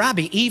light. But if your eye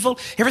be evil,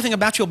 everything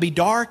about you will be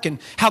dark, and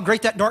how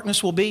great that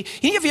darkness will be.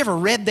 Any of you ever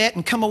read that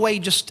and come away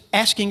just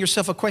asking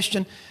yourself a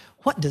question?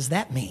 What does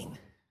that mean?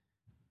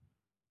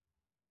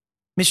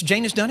 Miss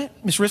Jane has done it.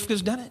 Miss Rivka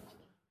has done it.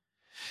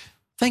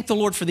 Thank the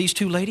Lord for these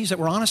two ladies that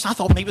were honest. I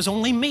thought maybe it was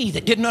only me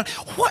that didn't know.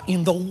 What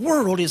in the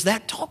world is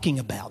that talking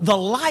about? The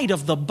light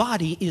of the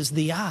body is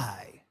the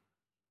eye.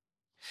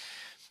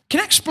 Can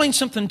I explain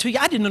something to you?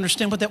 I didn't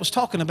understand what that was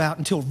talking about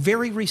until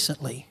very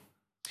recently.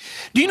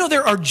 Do you know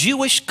there are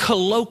Jewish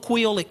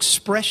colloquial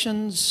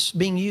expressions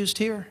being used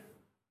here?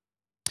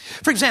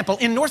 For example,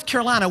 in North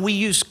Carolina, we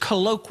use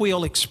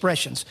colloquial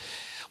expressions.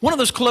 One of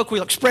those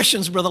colloquial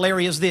expressions, Brother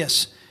Larry, is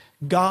this: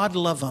 God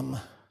love them.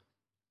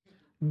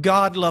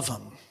 God love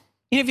them.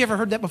 Any of you ever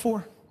heard that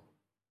before?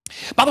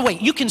 By the way,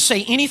 you can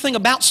say anything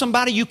about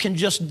somebody. You can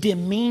just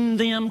demean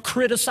them,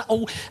 criticize.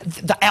 Oh,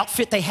 the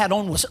outfit they had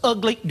on was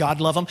ugly.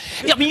 God love them.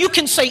 I mean, you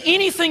can say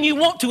anything you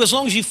want to as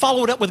long as you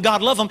follow it up with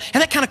God love them,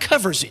 and that kind of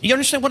covers it. You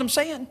understand what I'm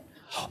saying?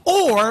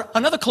 Or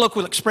another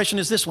colloquial expression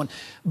is this one: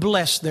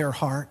 bless their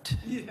heart.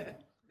 Yeah.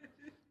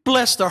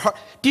 Bless their heart.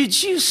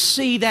 Did you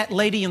see that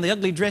lady in the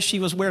ugly dress she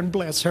was wearing?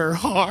 Bless her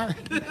heart.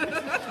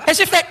 As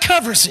if that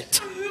covers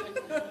it.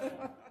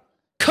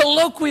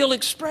 Colloquial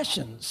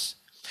expressions.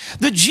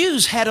 The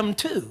Jews had them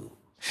too.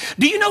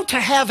 Do you know to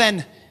have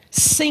an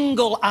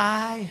single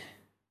eye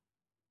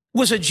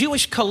was a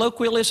Jewish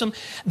colloquialism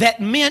that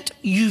meant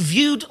you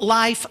viewed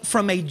life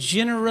from a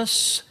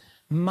generous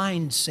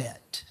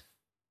mindset?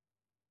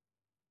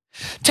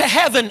 To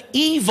have an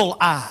evil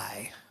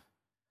eye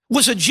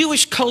was a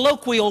Jewish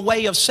colloquial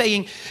way of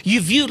saying you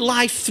viewed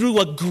life through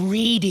a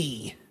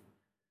greedy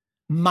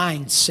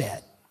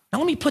mindset. Now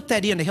let me put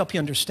that in to help you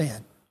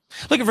understand.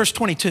 Look at verse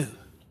 22.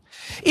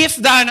 If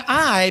thine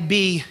eye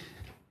be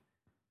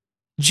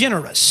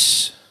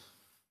generous,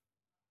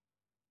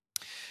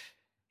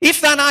 if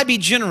thine eye be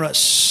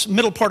generous,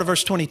 middle part of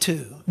verse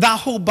 22, thy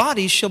whole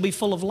body shall be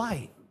full of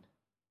light.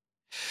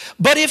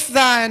 But if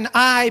thine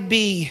eye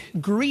be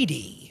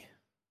greedy,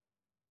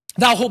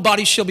 thy whole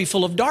body shall be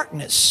full of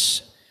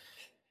darkness.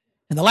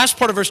 And the last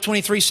part of verse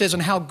 23 says,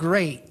 and how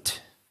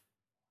great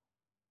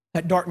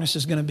that darkness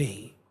is going to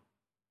be.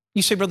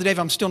 You say, Brother Dave,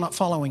 I'm still not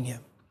following you.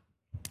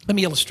 Let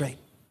me illustrate.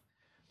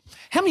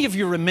 How many of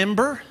you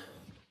remember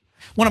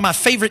one of my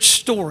favorite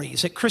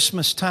stories at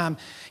Christmas time?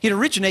 It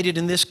originated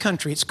in this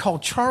country. It's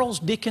called Charles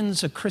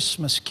Dickens' A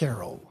Christmas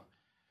Carol.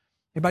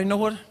 Everybody know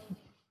what?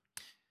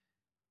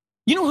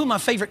 You know who my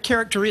favorite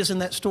character is in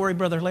that story,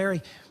 Brother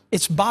Larry?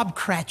 It's Bob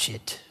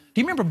Cratchit.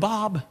 Do you remember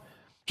Bob?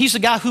 He's the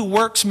guy who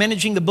works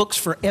managing the books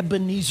for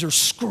Ebenezer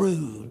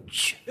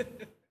Scrooge.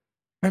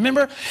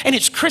 Remember? And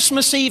it's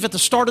Christmas Eve at the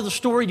start of the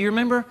story, do you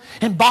remember?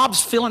 And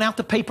Bob's filling out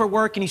the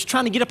paperwork and he's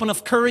trying to get up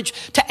enough courage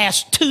to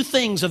ask two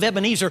things of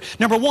Ebenezer.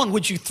 Number one,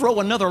 would you throw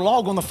another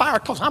log on the fire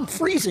because I'm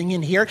freezing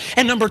in here?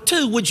 And number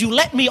two, would you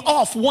let me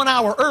off 1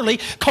 hour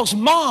early because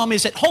Mom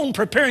is at home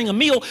preparing a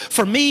meal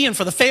for me and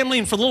for the family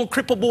and for the little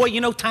cripple boy,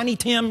 you know, Tiny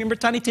Tim. Remember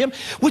Tiny Tim?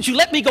 Would you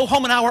let me go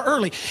home 1 hour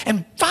early?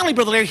 And finally,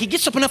 Brother Larry, he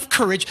gets up enough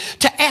courage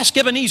to ask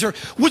Ebenezer,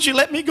 would you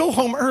let me go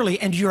home early?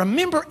 And do you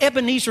remember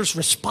Ebenezer's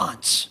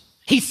response?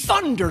 He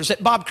thunders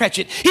at Bob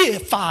Cratchit,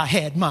 if I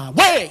had my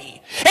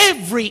way,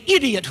 every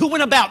idiot who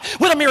went about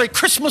with a Merry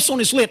Christmas on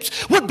his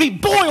lips would be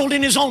boiled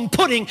in his own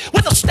pudding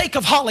with a stake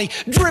of holly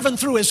driven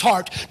through his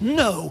heart.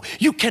 No,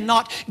 you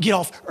cannot get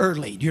off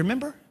early. Do you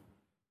remember?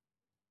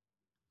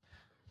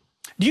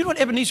 Do you know what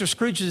Ebenezer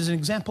Scrooge is an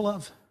example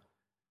of?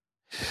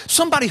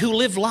 Somebody who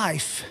lived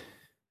life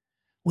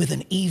with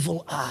an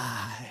evil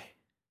eye,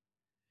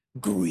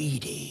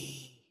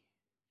 greedy,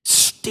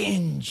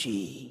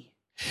 stingy.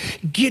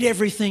 Get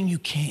everything you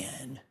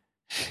can.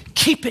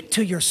 Keep it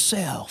to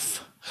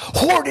yourself.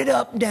 Hoard it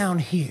up down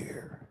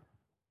here.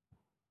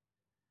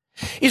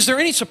 Is there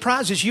any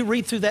surprise as you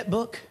read through that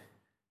book?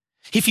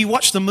 If you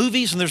watch the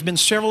movies, and there's been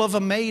several of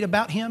them made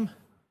about him,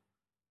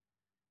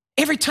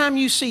 every time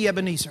you see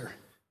Ebenezer,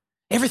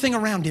 everything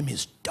around him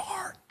is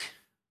dark.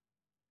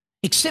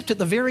 Except at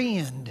the very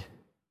end,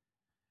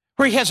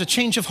 where he has a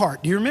change of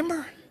heart. Do you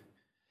remember?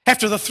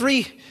 After the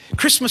 3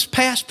 Christmas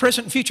past,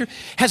 present, and future,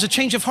 has a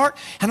change of heart,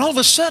 and all of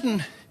a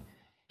sudden,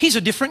 he's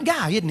a different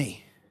guy, isn't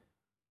he?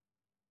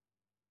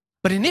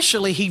 But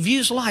initially, he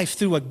views life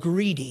through a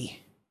greedy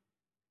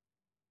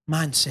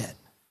mindset.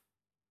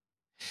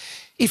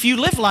 If you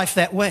live life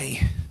that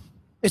way,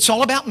 it's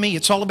all about me,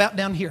 it's all about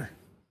down here,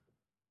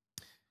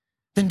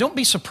 then don't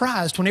be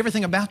surprised when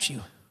everything about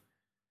you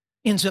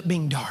ends up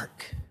being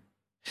dark.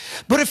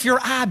 But if your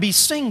eye be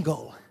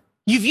single,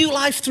 you view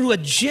life through a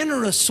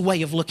generous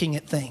way of looking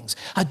at things,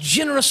 a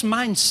generous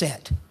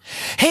mindset.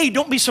 Hey,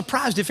 don't be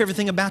surprised if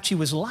everything about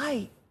you is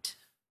light.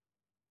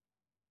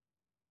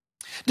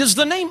 Does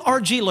the name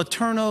R.G.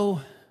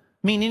 Letourneau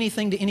mean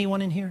anything to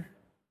anyone in here?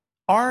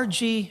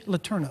 R.G.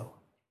 Letourneau.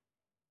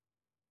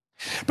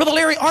 Brother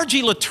Larry,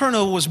 R.G.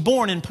 Letourneau was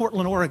born in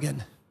Portland,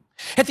 Oregon.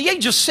 At the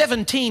age of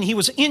 17, he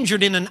was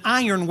injured in an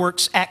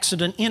ironworks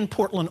accident in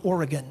Portland,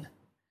 Oregon.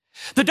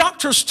 The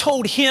doctors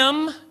told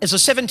him, as a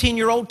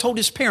 17-year-old, told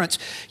his parents,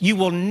 you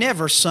will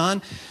never,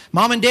 son,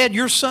 Mom and Dad,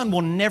 your son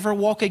will never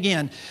walk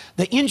again.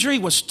 The injury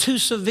was too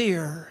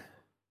severe.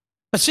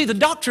 But see, the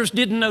doctors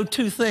didn't know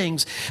two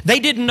things. They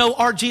didn't know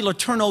R.G.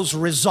 Letourneau's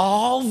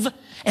resolve,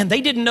 and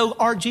they didn't know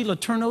R.G.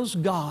 Letourneau's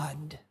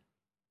God.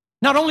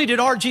 Not only did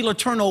R.G.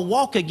 Letourneau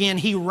walk again,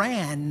 he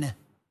ran.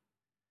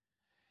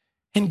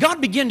 And God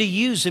began to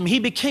use him. He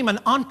became an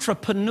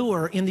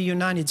entrepreneur in the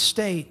United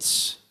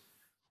States.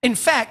 In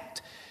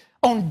fact,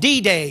 on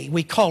D-Day,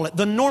 we call it,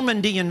 the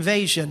Normandy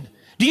invasion.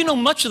 Do you know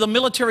much of the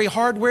military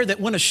hardware that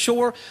went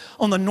ashore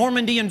on the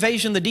Normandy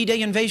invasion, the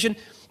D-Day invasion?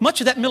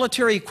 Much of that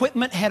military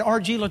equipment had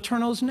R.G.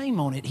 Letourneau's name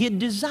on it. He had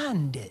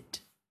designed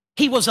it.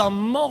 He was a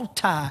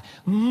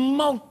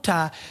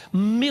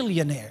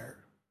multi-millionaire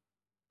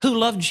who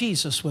loved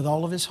Jesus with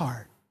all of his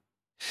heart.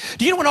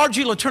 Do you know when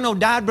R.G. Letourneau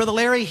died, Brother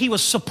Larry? He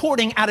was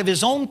supporting out of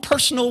his own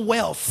personal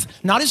wealth,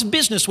 not his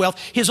business wealth,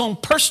 his own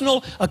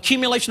personal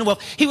accumulation of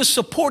wealth. He was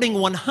supporting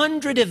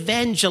 100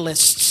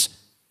 evangelists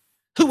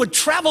who would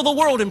travel the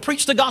world and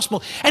preach the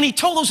gospel. And he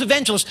told those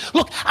evangelists,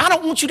 look, I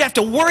don't want you to have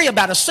to worry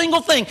about a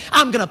single thing.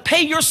 I'm going to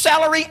pay your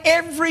salary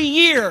every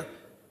year,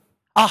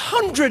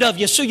 100 of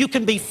you, so you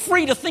can be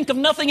free to think of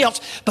nothing else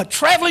but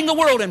traveling the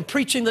world and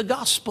preaching the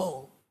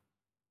gospel.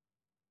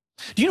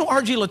 Do you know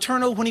R.G.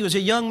 Letourneau, when he was a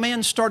young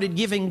man, started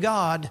giving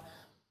God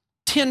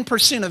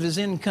 10% of his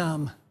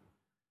income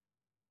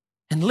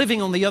and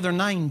living on the other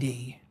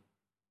 90?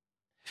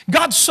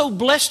 God so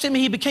blessed him,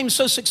 he became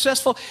so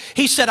successful,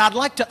 he said, I'd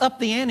like to up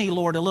the ante,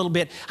 Lord, a little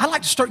bit. I'd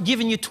like to start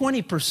giving you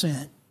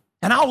 20%,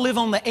 and I'll live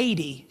on the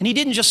 80. And he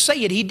didn't just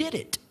say it, he did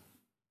it.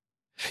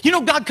 You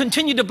know, God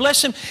continued to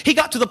bless him. He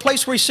got to the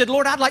place where he said,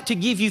 Lord, I'd like to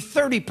give you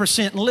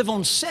 30% and live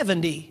on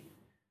 70.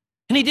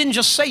 And he didn't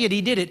just say it,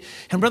 he did it.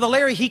 And Brother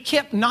Larry, he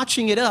kept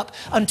notching it up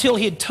until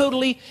he had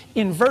totally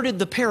inverted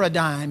the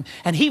paradigm,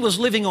 and he was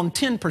living on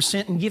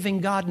 10% and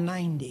giving God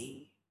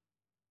 90.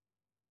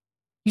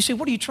 You say,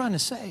 what are you trying to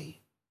say?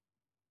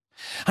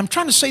 I'm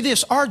trying to say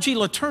this. R.G.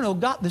 Letourneau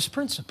got this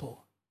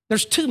principle.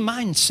 There's two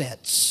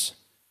mindsets.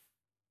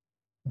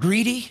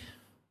 Greedy.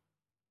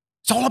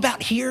 It's all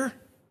about here.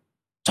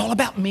 It's all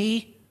about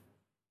me.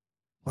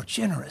 Or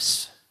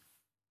generous.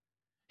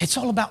 It's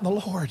all about the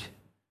Lord.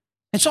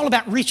 It's all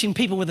about reaching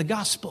people with the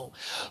gospel.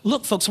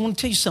 Look, folks, I want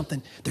to tell you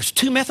something. There's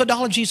two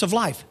methodologies of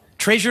life.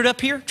 Treasured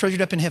up here,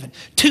 treasured up in heaven.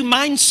 Two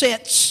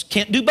mindsets.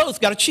 Can't do both.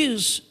 Got to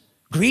choose.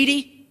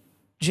 Greedy,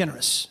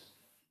 generous.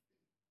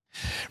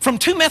 From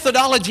two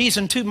methodologies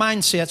and two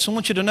mindsets, I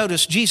want you to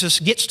notice Jesus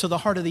gets to the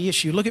heart of the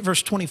issue. Look at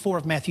verse 24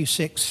 of Matthew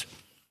 6.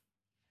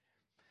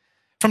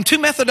 From two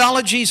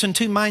methodologies and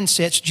two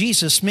mindsets,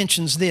 Jesus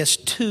mentions this,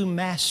 two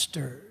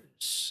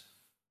masters.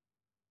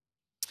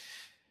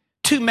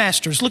 Two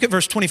masters. Look at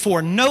verse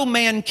 24. No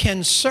man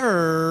can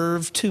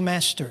serve two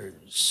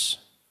masters.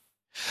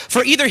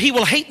 For either he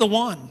will hate the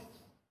one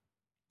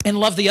and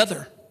love the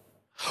other,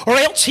 or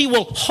else he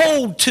will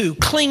hold to,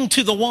 cling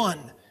to the one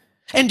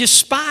and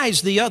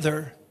despise the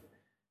other.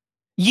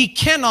 Ye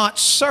cannot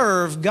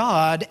serve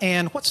God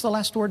and, what's the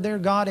last word there?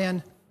 God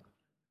and,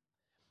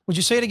 would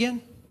you say it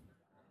again?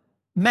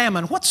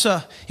 Mammon.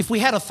 If we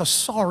had a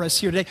thesaurus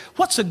here today,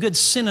 what's a good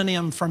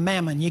synonym for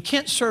mammon? You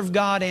can't serve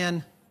God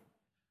and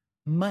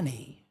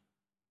money.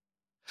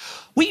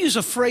 We use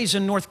a phrase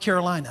in North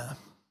Carolina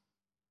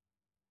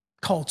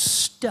called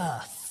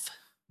stuff.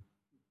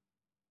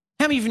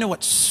 How many of you know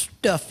what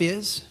stuff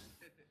is?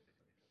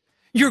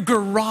 Your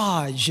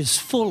garage is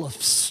full of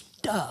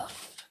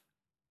stuff,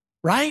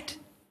 right?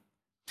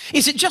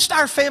 Is it just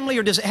our family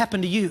or does it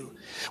happen to you?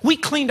 We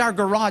cleaned our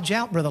garage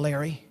out, Brother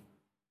Larry.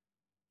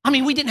 I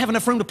mean, we didn't have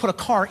enough room to put a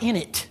car in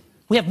it.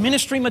 We have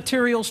ministry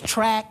materials,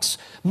 tracts,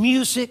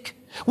 music.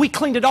 We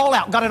cleaned it all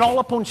out, got it all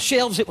up on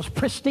shelves. It was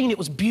pristine. It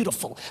was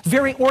beautiful,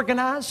 very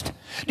organized.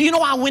 Do you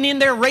know I went in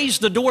there,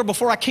 raised the door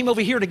before I came over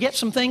here to get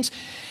some things,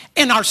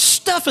 and our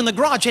stuff in the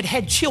garage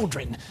had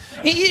children.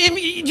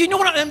 You know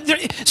what?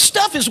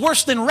 Stuff is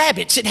worse than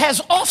rabbits. It has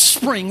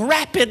offspring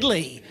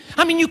rapidly.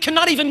 I mean, you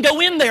cannot even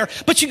go in there,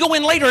 but you go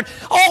in later and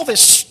all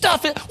this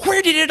stuff,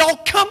 where did it all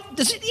come?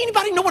 Does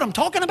anybody know what I'm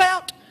talking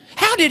about?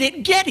 How did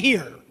it get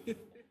here?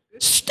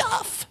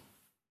 Stuff.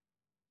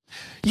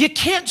 You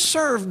can't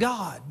serve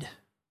God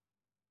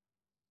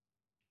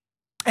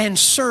and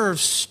serve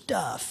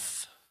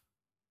stuff.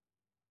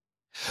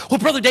 Well,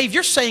 Brother Dave,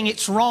 you're saying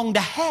it's wrong to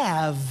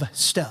have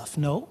stuff.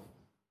 No.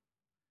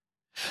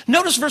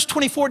 Notice verse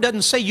 24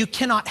 doesn't say you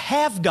cannot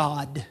have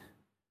God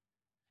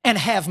and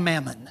have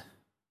mammon.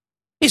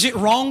 Is it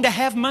wrong to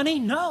have money?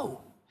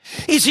 No.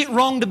 Is it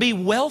wrong to be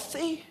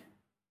wealthy?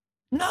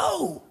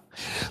 No.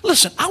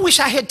 Listen, I wish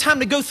I had time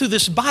to go through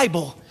this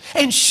Bible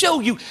and show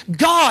you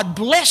God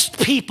blessed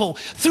people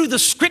through the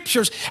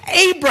Scriptures.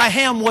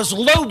 Abraham was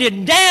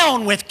loaded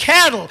down with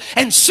cattle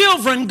and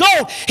silver and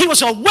gold. He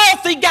was a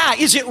wealthy guy.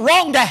 Is it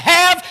wrong to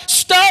have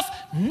stuff?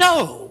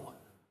 No.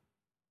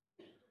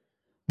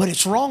 But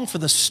it's wrong for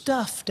the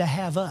stuff to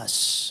have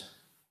us.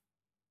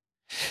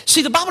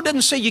 See, the Bible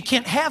doesn't say you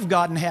can't have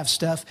God and have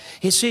stuff.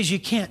 It says you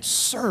can't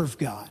serve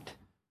God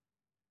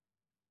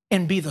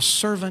and be the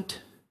servant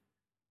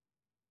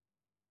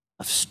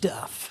of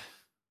stuff.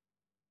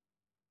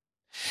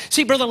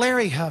 See, Brother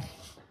Larry,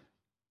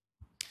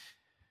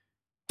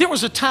 there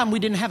was a time we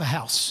didn't have a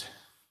house.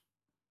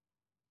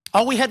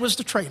 All we had was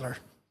the trailer,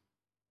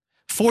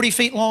 40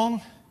 feet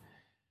long,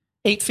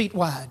 8 feet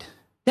wide.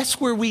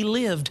 That's where we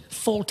lived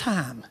full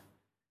time,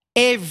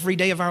 every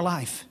day of our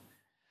life.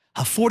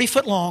 A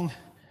 40-foot long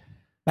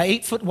by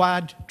 8-foot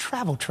wide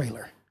travel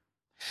trailer.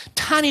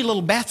 Tiny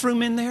little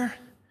bathroom in there.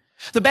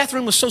 The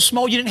bathroom was so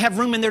small you didn't have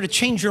room in there to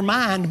change your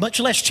mind, much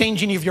less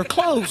change any of your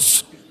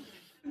clothes.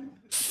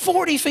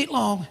 40 feet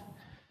long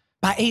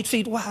by 8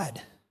 feet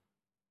wide.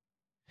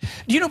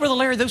 Do you know, Brother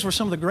Larry, those were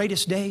some of the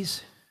greatest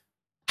days?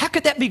 How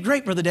could that be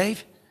great, Brother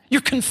Dave?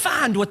 You're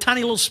confined to a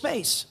tiny little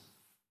space.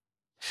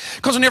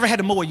 Because I never had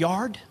to mow a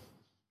yard.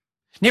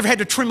 Never had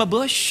to trim a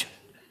bush.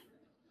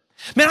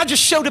 Man, I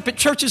just showed up at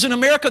churches in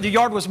America. The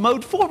yard was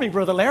mowed for me,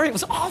 Brother Larry. It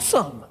was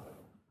awesome.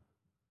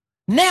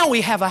 Now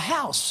we have a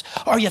house.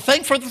 Are you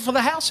thankful for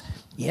the house?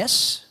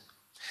 Yes.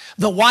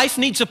 The wife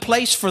needs a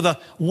place for the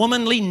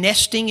womanly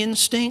nesting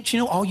instinct. You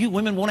know, all you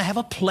women want to have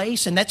a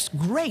place, and that's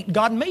great.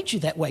 God made you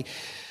that way.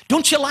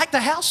 Don't you like the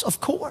house? Of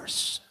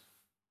course.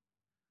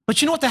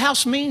 But you know what the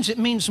house means? It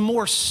means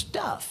more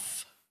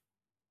stuff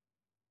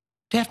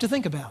to have to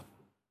think about.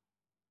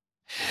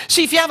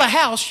 See, if you have a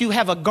house, you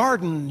have a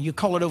garden, you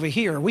call it over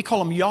here. We call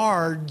them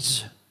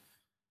yards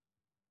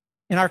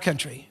in our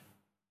country.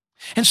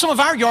 And some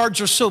of our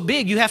yards are so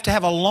big, you have to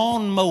have a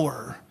lawn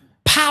mower,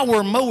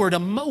 power mower to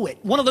mow it.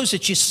 One of those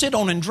that you sit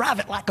on and drive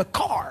it like a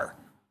car.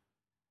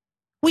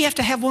 We have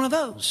to have one of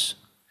those.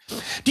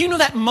 Do you know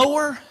that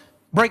mower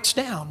breaks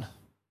down?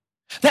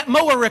 That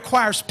mower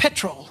requires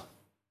petrol.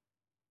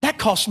 That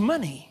costs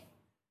money.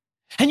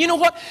 And you know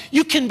what?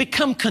 You can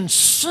become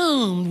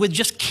consumed with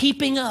just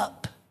keeping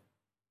up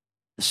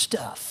the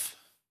stuff.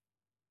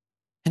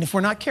 And if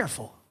we're not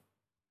careful,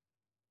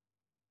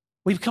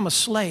 we become a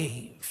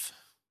slave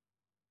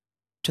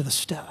to the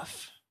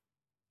stuff.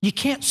 You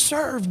can't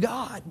serve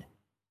God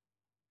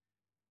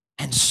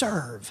and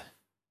serve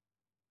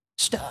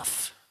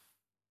stuff.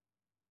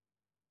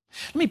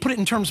 Let me put it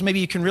in terms maybe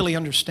you can really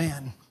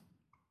understand.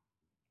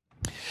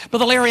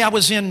 Brother Larry, I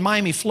was in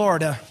Miami,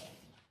 Florida,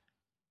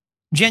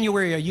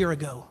 January a year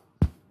ago.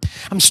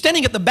 I'm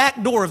standing at the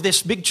back door of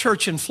this big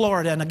church in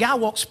Florida, and a guy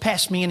walks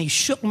past me, and he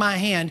shook my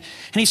hand,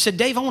 and he said,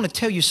 Dave, I want to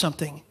tell you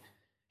something.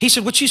 He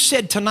said, what you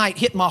said tonight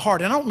hit my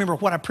heart. And I don't remember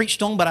what I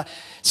preached on, but I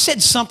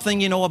said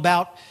something,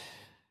 about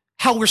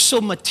how we're so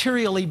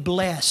materially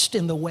blessed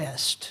in the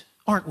West,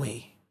 aren't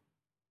we?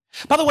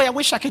 By the way, I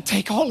wish I could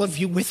take all of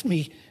you with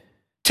me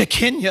to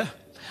Kenya.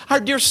 Our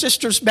dear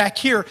sisters back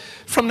here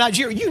from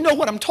Nigeria, you know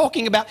what I'm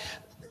talking about.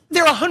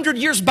 They're 100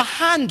 years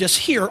behind us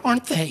here,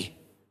 aren't they?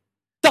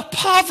 The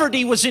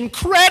poverty was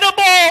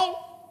incredible.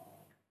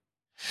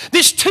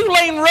 This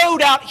 2-lane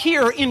road out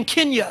here in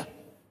Kenya,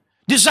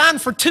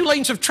 designed for 2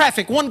 lanes of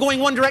traffic, one going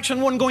one direction,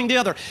 one going the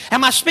other.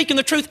 Am I speaking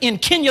the truth? In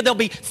Kenya, there'll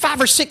be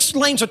 5 or 6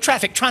 lanes of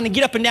traffic trying to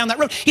get up and down that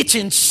road. It's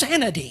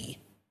insanity.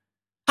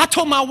 I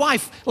told my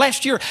wife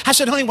last year, I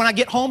said, honey, when I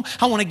get home,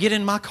 I want to get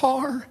in my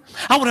car.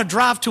 I want to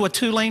drive to a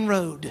 2-lane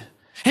road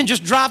and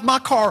just drive my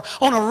car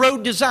on a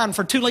road designed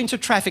for 2 lanes of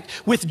traffic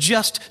with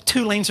just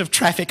 2 lanes of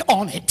traffic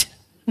on it.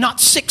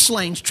 Not 6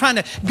 lanes trying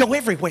to go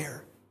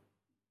everywhere.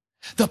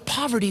 The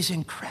poverty is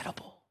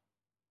incredible.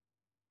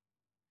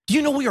 Do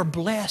you know we are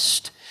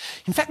blessed?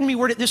 In fact, let me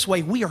word it this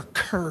way. We are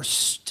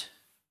cursed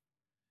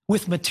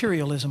with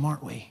materialism,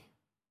 aren't we?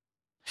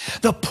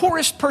 The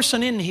poorest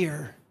person in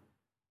here,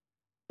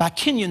 by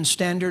Kenyan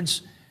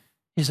standards,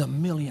 is a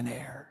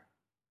millionaire.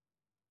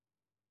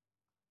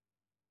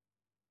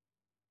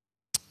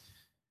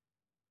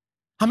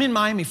 I'm in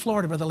Miami,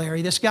 Florida, Brother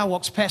Larry. This guy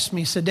walks past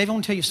me and said, Dave, I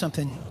want to tell you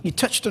something. You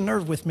touched a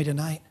nerve with me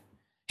tonight.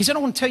 He said, I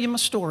want to tell you my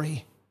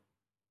story.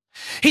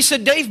 He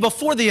said, Dave,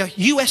 before the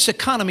U.S.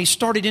 economy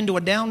started into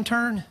a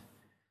downturn,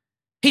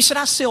 he said,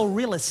 I sell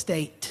real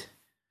estate,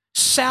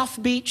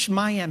 South Beach,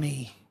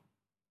 Miami.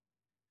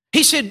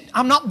 He said,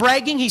 I'm not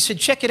bragging. He said,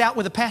 check it out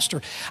with a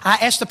pastor. I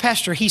asked the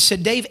pastor, he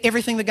said, Dave,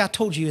 everything the guy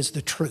told you is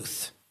the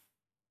truth.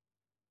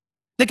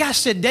 The guy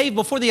said, Dave,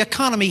 before the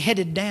economy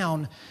headed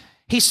down,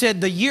 he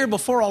said, the year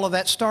before all of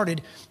that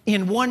started,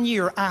 in 1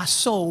 year, I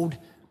sold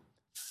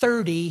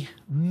 $30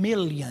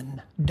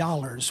 million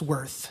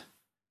worth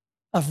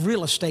of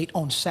real estate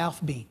on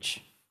South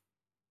Beach.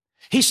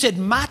 He said,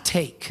 my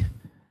take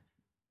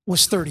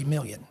was $30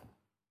 million.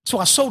 So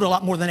I sold a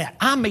lot more than that.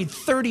 I made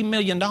 $30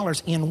 million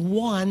in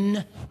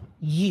 1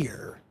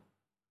 year.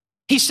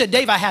 He said,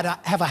 Dave, I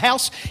have a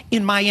house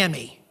in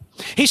Miami.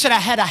 He said, I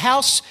had a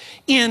house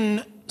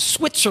in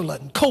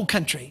Switzerland, cold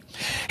country.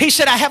 He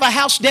said, I have a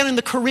house down in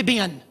the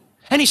Caribbean.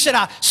 And he said,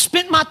 I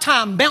spent my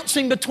time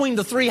bouncing between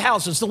the 3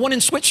 houses, the one in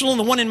Switzerland,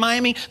 the one in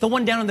Miami, the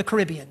one down in the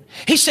Caribbean.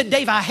 He said,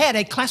 Dave, I had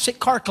a classic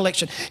car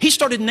collection. He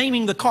started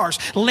naming the cars,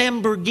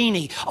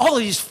 Lamborghini, all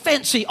of these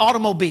fancy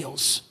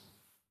automobiles.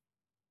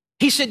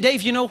 He said,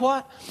 Dave, you know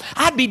what?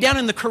 I'd be down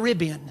in the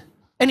Caribbean.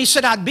 And he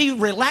said, I'd be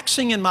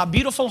relaxing in my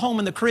beautiful home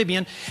in the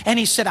Caribbean. And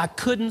he said, I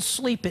couldn't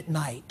sleep at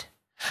night.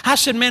 I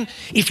said, man,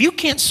 if you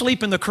can't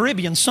sleep in the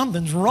Caribbean,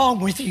 something's wrong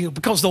with you,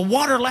 because the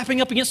water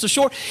lapping up against the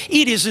shore,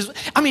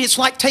 it's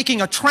like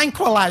taking a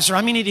tranquilizer.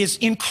 It is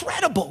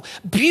incredible.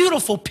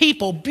 Beautiful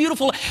people,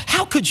 beautiful.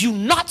 How could you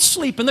not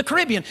sleep in the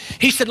Caribbean?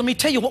 He said, let me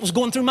tell you what was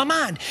going through my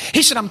mind.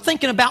 He said, I'm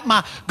thinking about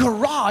my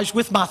garage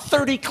with my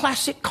 30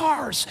 classic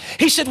cars.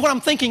 He said, what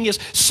I'm thinking is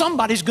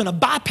somebody's going to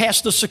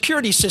bypass the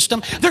security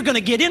system. They're going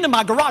to get into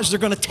my garage. They're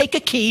going to take a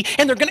key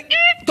and they're going to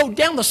go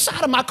down the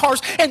side of my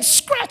cars and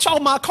scratch all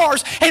my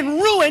cars and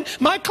ruin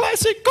my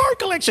classic car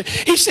collection.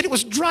 He said it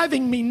was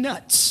driving me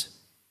nuts.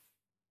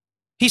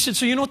 He said,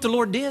 so you know what the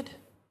Lord did?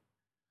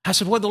 I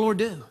said, what did the Lord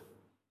do?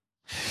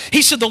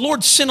 He said, the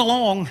Lord sent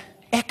along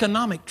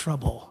economic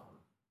trouble.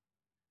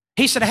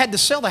 He said, I had to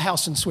sell the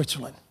house in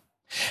Switzerland.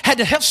 Had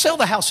to sell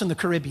the house in the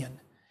Caribbean.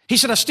 He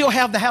said, I still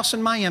have the house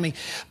in Miami.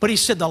 But he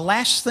said, the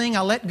last thing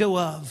I let go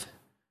of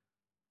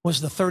was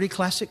the 30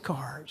 classic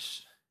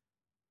cars.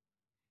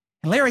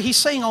 And Larry, he's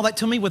saying all that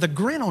to me with a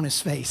grin on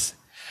his face.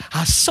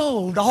 I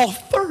sold all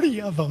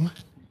 30 of them.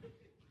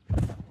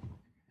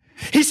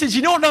 He says,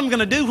 you know what I'm going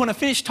to do when I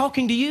finish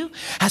talking to you?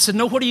 I said,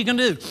 no, what are you going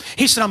to do?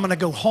 He said, I'm going to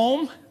go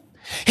home.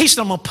 He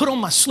said, I'm going to put on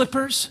my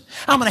slippers.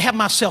 I'm going to have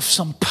myself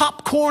some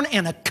popcorn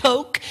and a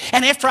Coke.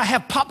 And after I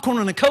have popcorn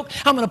and a Coke,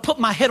 I'm going to put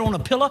my head on a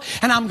pillow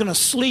and I'm going to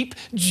sleep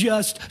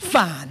just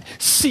fine.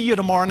 See you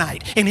tomorrow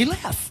night. And he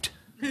left.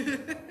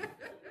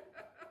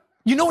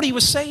 You know what he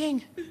was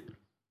saying?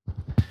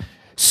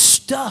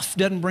 Stuff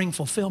doesn't bring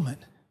fulfillment.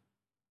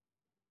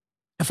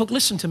 Now, folks,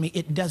 listen to me.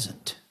 It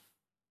doesn't.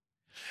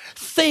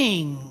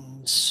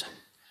 Things,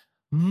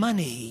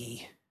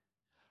 money,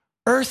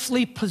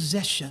 earthly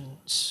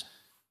possessions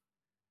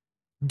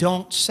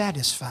don't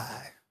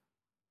satisfy,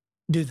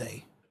 do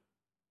they?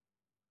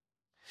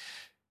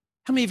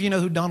 How many of you know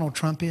who Donald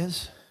Trump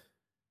is?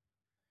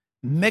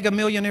 Mega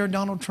millionaire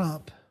Donald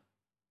Trump.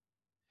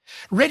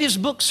 Read his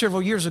book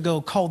several years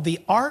ago called The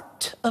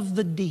Art of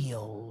the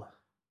Deal.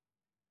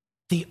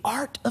 The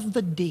Art of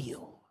the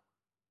Deal.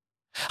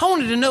 I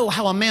wanted to know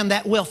how a man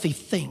that wealthy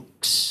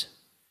thinks.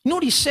 You know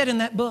what he said in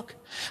that book?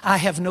 I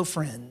have no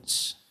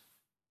friends.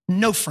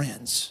 No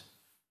friends.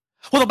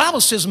 Well, the Bible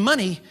says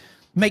money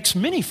makes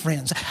many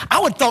friends. I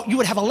would have thought you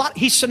would have a lot.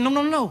 He said,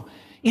 no.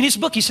 In his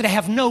book, he said, I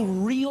have no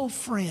real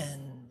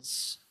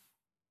friends.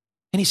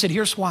 And he said,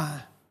 here's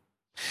why.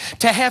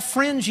 To have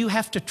friends, you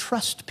have to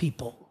trust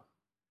people.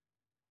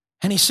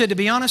 And he said, to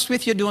be honest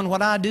with you, doing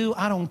what I do,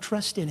 I don't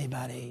trust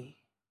anybody.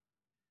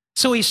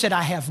 So he said,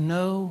 I have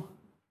no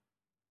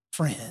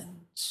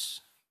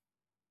friends.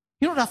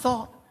 You know what I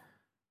thought?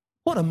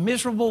 What a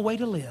miserable way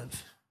to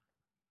live.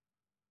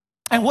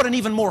 And what an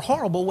even more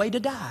horrible way to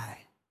die.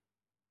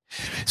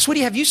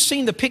 Sweetie, have you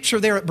seen the picture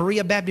there at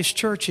Berea Baptist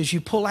Church as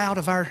you pull out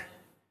of our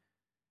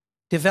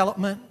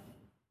development?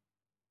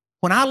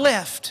 When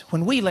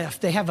we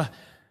left, they have a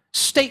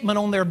statement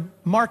on their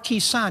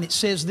marquee sign. It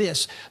says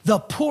this: the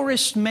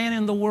poorest man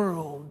in the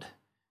world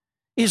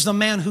is the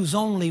man whose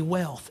only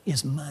wealth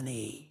is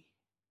money.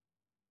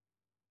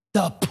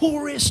 The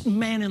poorest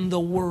man in the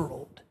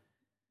world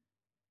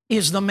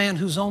is the man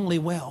whose only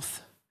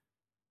wealth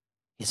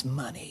is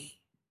money.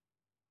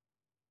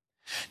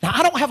 Now,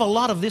 I don't have a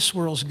lot of this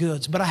world's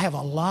goods, but I have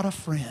a lot of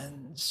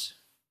friends.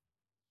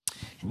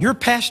 And your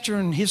pastor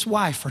and his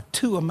wife are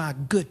 2 of my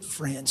good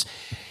friends.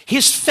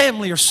 His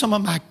family are some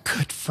of my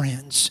good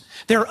friends.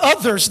 There are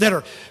others that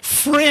are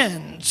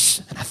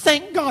friends, and I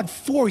thank God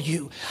for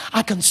you.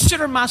 I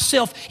consider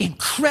myself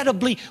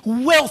incredibly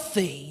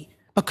wealthy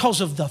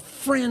because of the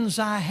friends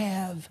I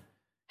have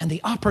and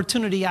the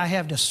opportunity I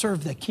have to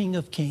serve the King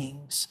of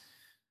Kings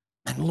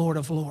and Lord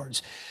of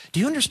Lords. Do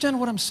you understand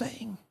what I'm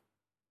saying?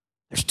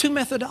 There's 2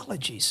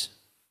 methodologies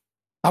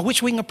by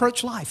which we can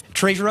approach life.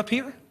 Treasure up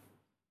here,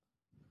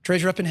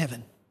 treasure up in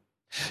heaven.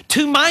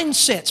 2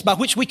 mindsets by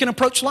which we can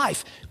approach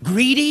life.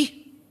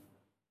 Greedy,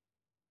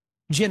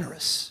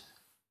 generous.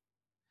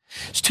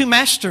 It's 2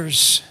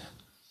 masters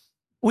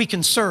we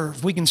can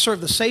serve. We can serve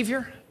the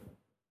Savior,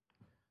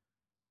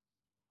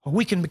 or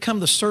we can become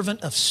the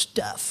servant of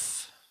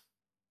stuff.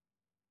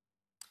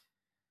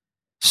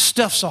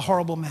 Stuff's a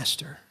horrible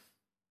master.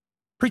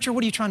 Preacher,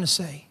 what are you trying to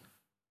say?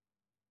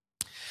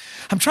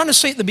 I'm trying to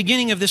say at the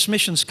beginning of this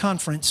missions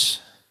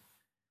conference,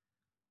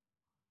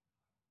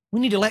 we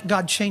need to let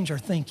God change our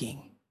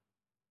thinking.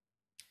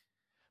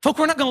 Folk,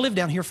 we're not going to live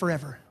down here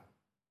forever.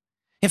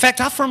 In fact,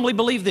 I firmly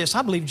believe this.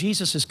 I believe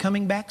Jesus is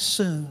coming back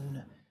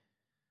soon.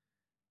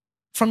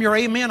 From your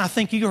amen, I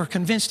think you are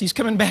convinced he's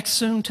coming back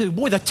soon too.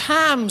 Boy, the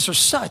times are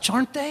such,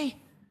 aren't they?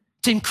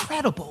 It's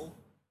incredible.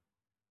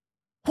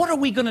 What are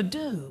we going to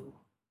do?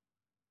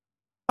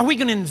 Are we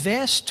going to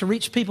invest to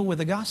reach people with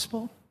the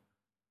gospel?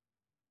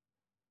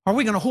 Are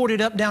we going to hoard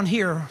it up down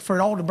here for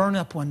it all to burn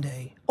up one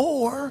day?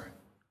 Or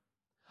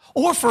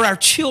for our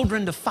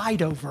children to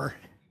fight over?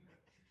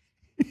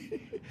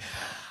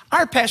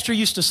 Our pastor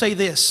used to say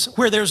this,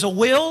 where there's a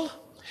will,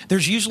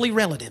 there's usually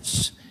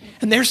relatives.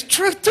 And there's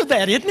truth to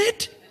that, isn't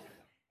it?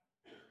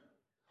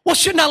 Well,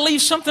 shouldn't I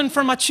leave something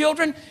for my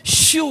children?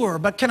 Sure,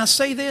 but can I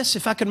say this,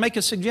 if I can make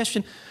a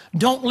suggestion?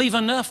 Don't leave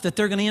enough that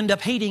they're going to end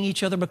up hating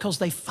each other because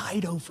they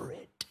fight over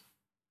it.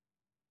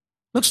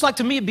 Looks like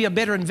to me it'd be a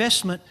better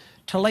investment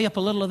to lay up a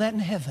little of that in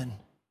heaven.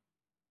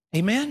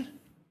 Amen?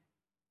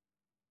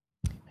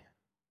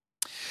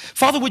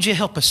 Father, would you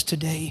help us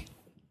today?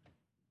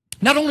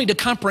 Not only to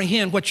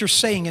comprehend what you're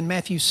saying in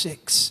Matthew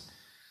 6.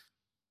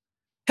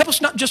 Help us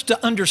not just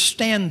to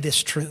understand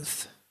this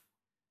truth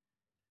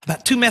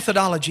about two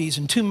methodologies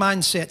and two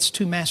mindsets,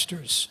 two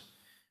masters.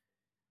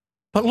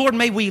 But Lord,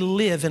 may we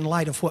live in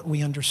light of what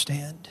we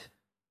understand.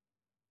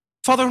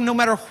 Father, no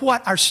matter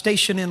what our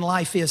station in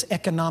life is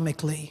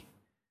economically,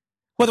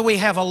 whether we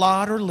have a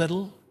lot or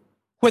little,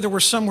 whether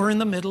we're somewhere in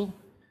the middle,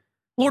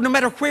 Lord, no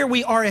matter where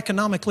we are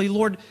economically,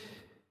 Lord,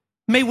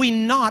 may we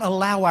not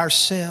allow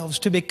ourselves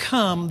to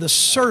become the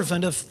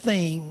servant of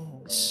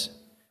things.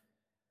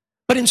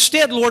 But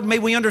instead, Lord, may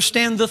we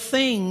understand the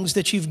things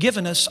that you've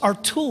given us are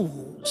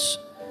tools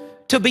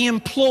to be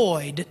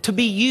employed, to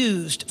be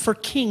used for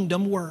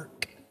kingdom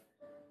work.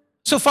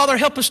 So, Father,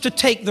 help us to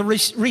take the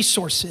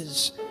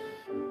resources,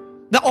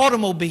 the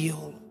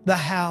automobile, the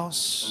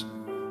house,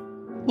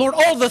 Lord,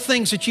 all the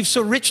things that you've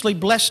so richly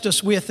blessed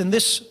us with in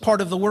this part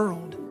of the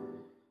world.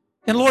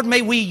 And Lord,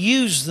 may we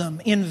use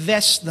them,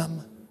 invest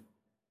them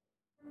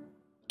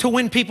to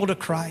win people to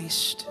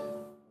Christ.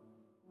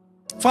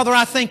 Father,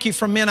 I thank you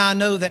for men I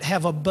know that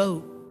have a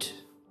boat.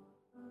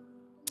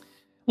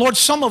 Lord,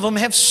 some of them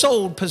have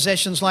sold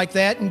possessions like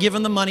that and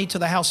given the money to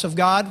the house of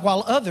God,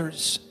 while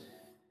others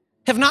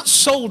have not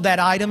sold that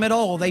item at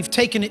all. They've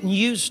taken it and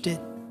used it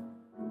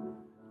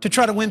to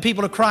try to win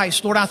people to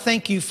Christ. Lord, I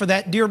thank you for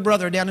that dear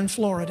brother down in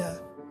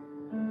Florida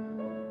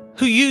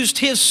who used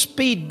his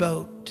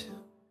speedboat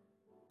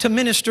to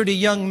minister to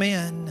young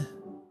men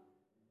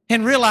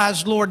and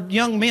realized, Lord,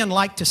 young men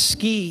like to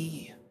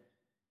ski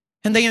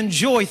and they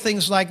enjoy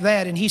things like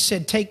that. And he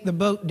said, take the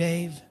boat,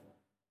 Dave.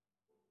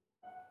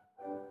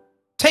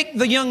 Take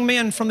the young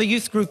men from the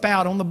youth group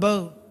out on the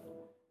boat.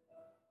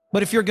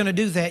 But if you're going to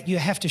do that, you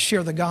have to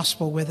share the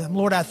gospel with them.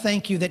 Lord, I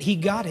thank you that he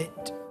got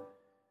it.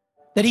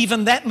 That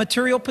even that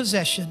material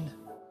possession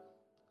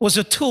was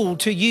a tool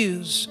to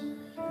use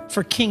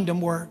for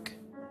kingdom work.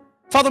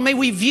 Father, may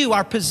we view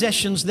our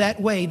possessions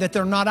that way, that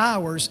they're not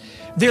ours.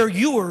 They're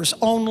yours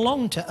on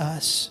loan to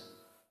us.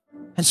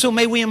 And so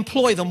may we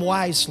employ them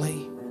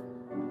wisely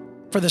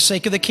for the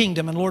sake of the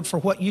kingdom. And Lord, for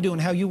what you do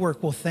and how you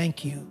work, we'll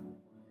thank you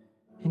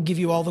and give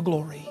you all the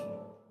glory.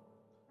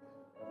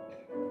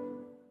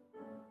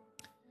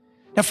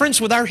 Now, friends,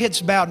 with our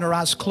heads bowed and our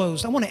eyes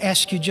closed, I want to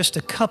ask you just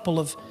a couple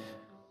of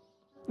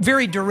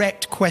very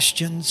direct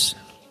questions.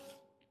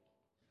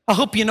 I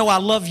hope you know I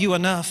love you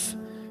enough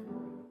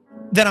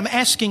that I'm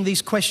asking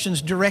these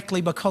questions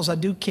directly because I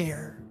do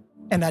care,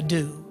 and I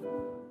do.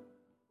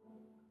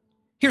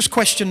 Here's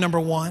question number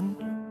one.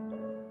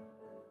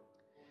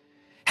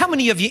 How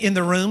many of you in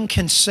the room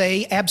can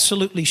say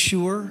absolutely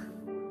sure,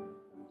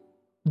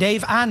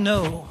 Dave, I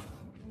know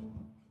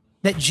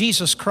that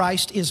Jesus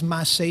Christ is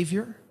my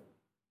Savior?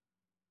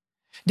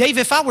 Dave,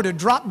 if I were to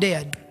drop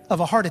dead of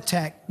a heart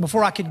attack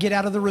before I could get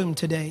out of the room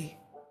today,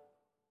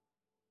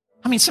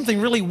 I mean,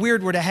 something really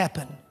weird were to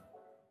happen,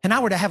 and I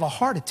were to have a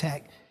heart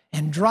attack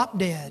and drop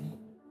dead,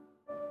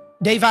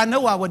 Dave, I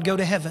know I would go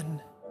to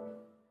heaven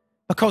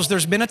because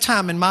there's been a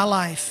time in my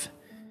life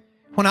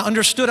when I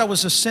understood I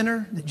was a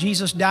sinner, that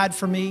Jesus died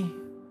for me,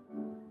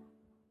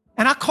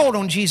 and I called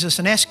on Jesus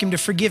and asked him to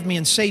forgive me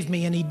and save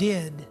me, and he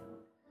did.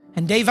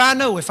 And Dave, I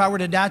know if I were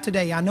to die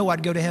today, I know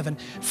I'd go to heaven.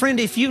 Friend,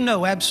 if you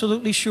know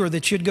absolutely sure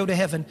that you'd go to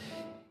heaven,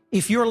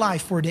 if your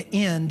life were to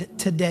end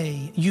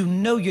today, you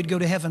know you'd go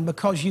to heaven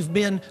because you've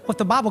been what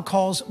the Bible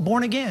calls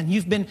born again.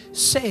 You've been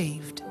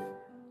saved.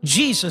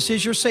 Jesus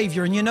is your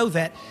Savior, and you know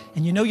that.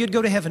 And you know you'd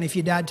go to heaven if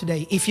you died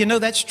today. If you know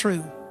that's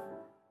true,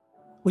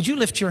 would you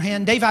lift your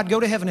hand? Dave, I'd go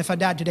to heaven if I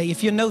died today.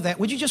 If you know that,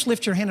 would you just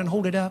lift your hand and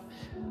hold it up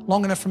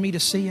long enough for me to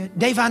see it?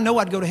 Dave, I know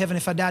I'd go to heaven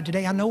if I died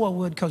today. I know I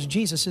would because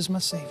Jesus is my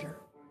Savior.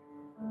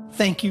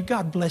 Thank you.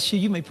 God bless you.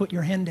 You may put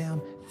your hand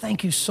down.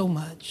 Thank you so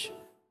much.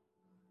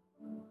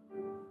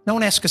 Now I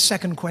want to ask a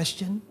second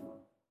question.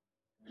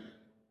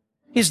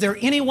 Is there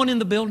anyone in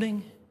the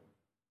building?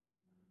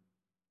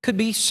 Could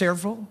be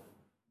several.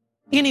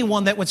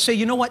 Anyone that would say,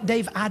 you know what,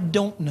 Dave, I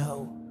don't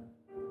know.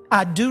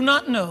 I do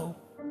not know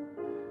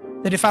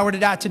that if I were to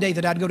die today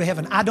that I'd go to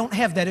heaven. I don't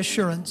have that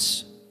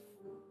assurance.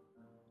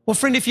 Well,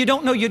 friend, if you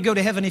don't know you'd go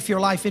to heaven if your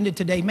life ended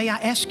today, may I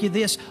ask you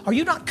this? Are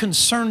you not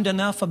concerned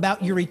enough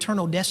about your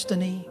eternal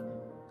destiny,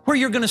 where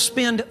you're going to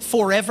spend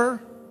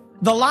forever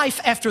The life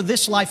after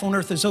this life on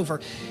earth is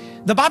over.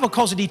 The Bible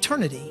calls it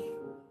eternity.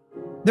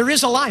 There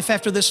is a life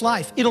after this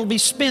life. It'll be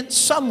spent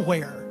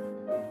somewhere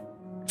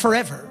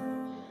forever.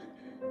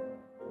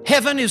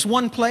 Heaven is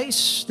one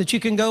place that you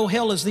can go.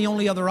 Hell is the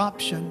only other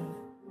option.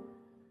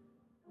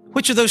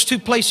 Which of those two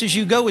places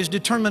you go is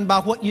determined by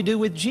what you do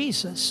with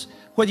Jesus.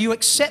 Whether you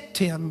accept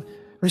Him,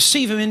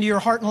 receive Him into your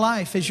heart and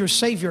life as your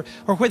Savior,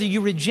 or whether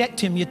you reject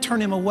Him, you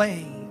turn Him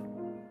away.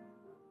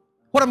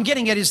 What I'm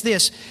getting at is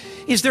this.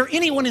 Is there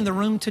anyone in the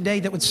room today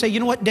that would say, you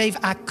know what, Dave,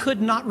 I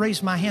could not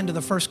raise my hand to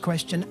the first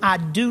question. I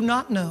do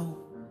not know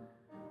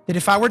that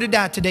if I were to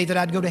die today that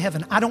I'd go to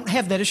heaven. I don't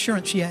have that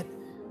assurance yet.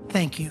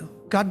 Thank you.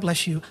 God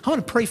bless you. I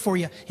want to pray for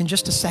you in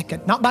just a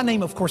second. Not by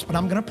name, of course, but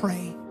I'm going to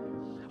pray.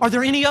 Are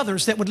there any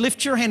others that would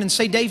lift your hand and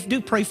say, Dave, do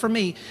pray for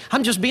me?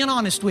 I'm just being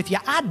honest with you.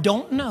 I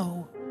don't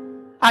know.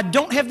 I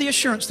don't have the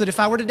assurance that if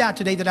I were to die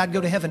today that I'd go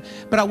to heaven,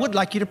 but I would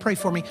like you to pray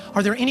for me.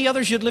 Are there any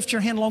others you'd lift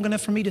your hand long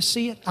enough for me to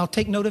see it? I'll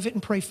take note of it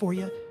and pray for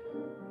you.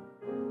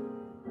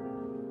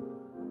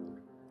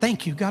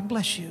 Thank you. God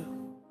bless you.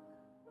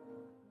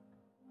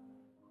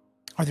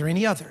 Are there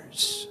any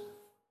others?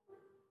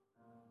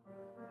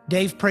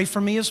 Dave, pray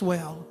for me as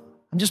well.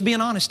 I'm just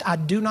being honest. I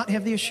do not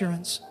have the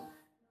assurance.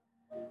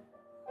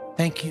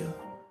 Thank you.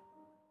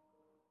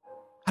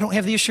 I don't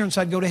have the assurance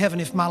I'd go to heaven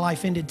if my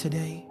life ended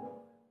today.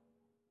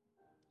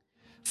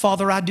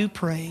 Father, I do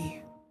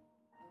pray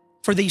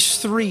for these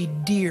three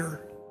dear,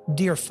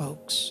 dear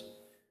folks.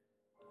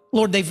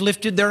 Lord, they've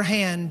lifted their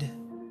hand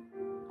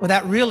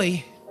without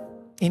really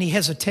any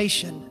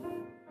hesitation.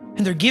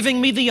 And they're giving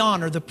me the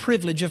honor, the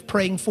privilege of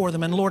praying for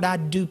them. And Lord, I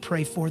do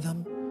pray for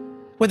them.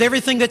 With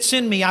everything that's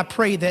in me, I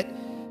pray that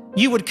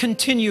you would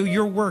continue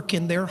your work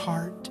in their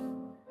heart.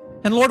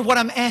 And Lord, what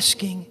I'm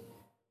asking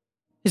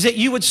is that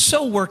you would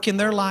so work in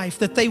their life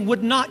that they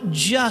would not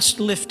just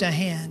lift a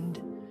hand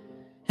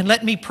and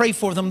let me pray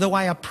for them, though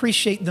I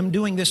appreciate them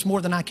doing this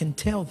more than I can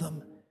tell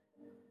them.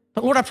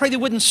 But Lord, I pray they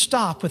wouldn't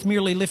stop with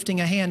merely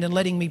lifting a hand and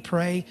letting me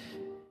pray.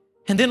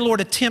 And then,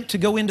 Lord, attempt to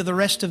go into the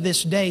rest of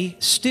this day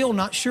still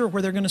not sure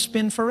where they're going to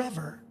spend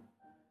forever.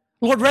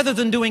 Lord, rather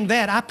than doing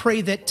that, I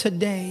pray that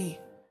today,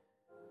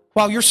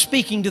 while you're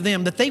speaking to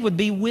them, that they would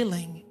be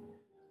willing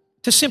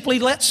to simply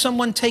let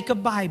someone take a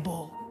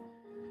Bible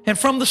and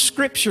from the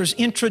Scriptures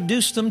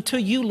introduce them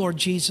to you, Lord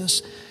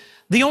Jesus,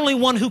 the only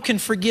one who can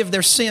forgive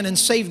their sin and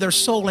save their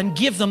soul and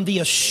give them the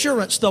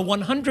assurance, the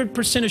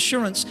 100%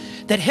 assurance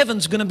that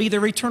heaven's going to be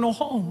their eternal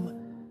home.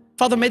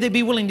 Father, may they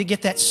be willing to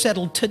get that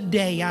settled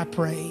today, I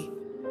pray.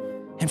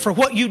 And for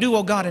what you do,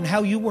 oh God, and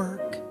how you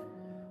work,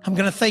 I'm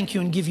going to thank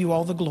you and give you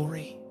all the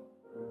glory.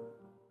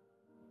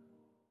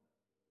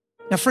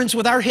 Now, friends,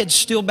 with our heads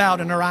still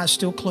bowed and our eyes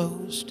still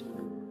closed,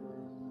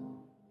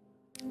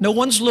 no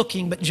one's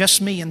looking but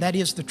just me, and that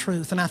is the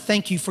truth. And I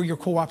thank you for your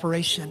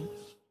cooperation.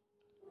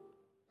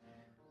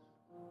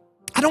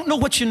 I don't know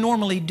what you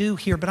normally do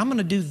here, but I'm going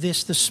to do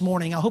this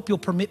morning. I hope you'll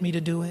permit me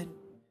to do it.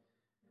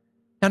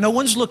 Now, no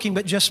one's looking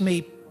but just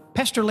me.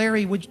 Pastor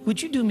Larry,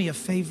 would you do me a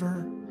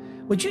favor?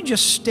 Would you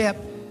just step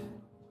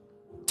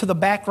to the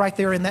back right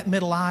there in that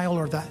middle aisle,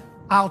 or the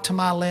aisle to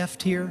my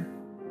left here?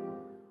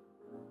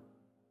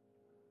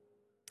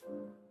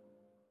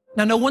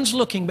 Now, no one's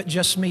looking but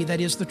just me. That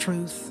is the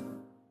truth.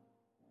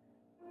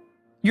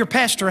 Your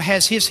pastor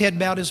has his head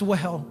bowed as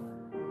well,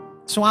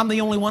 so I'm the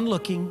only one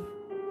looking.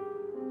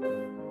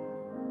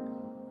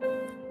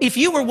 If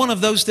you were one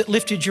of those that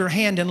lifted your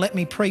hand and let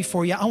me pray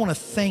for you, I want to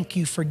thank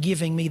you for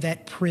giving me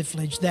that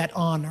privilege, that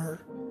honor.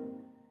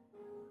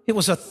 It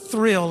was a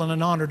thrill and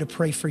an honor to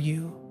pray for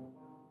you.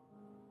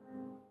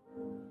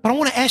 But I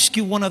want to ask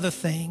you one other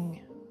thing.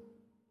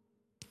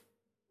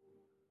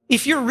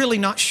 If you're really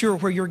not sure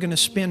where you're going to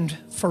spend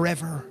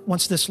forever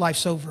once this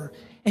life's over,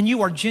 and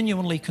you are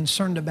genuinely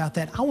concerned about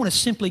that, I want to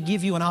simply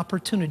give you an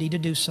opportunity to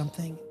do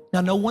something.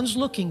 Now, no one's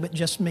looking but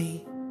just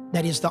me.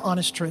 That is the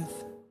honest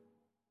truth.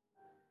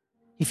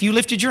 If you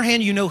lifted your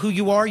hand, you know who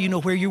you are, you know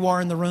where you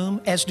are in the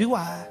room, as do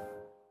I.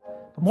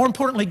 But more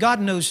importantly, God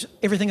knows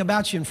everything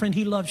about you, and friend,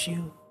 He loves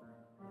you.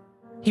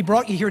 He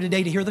brought you here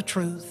today to hear the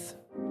truth.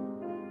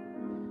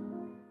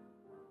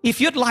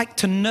 If you'd like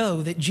to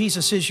know that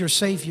Jesus is your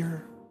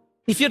Savior,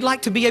 if you'd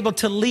like to be able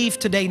to leave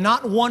today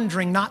not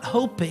wondering, not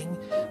hoping,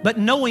 but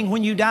knowing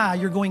when you die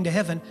you're going to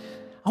heaven,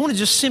 I want to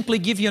just simply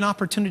give you an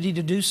opportunity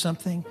to do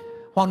something.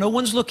 While no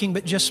one's looking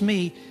but just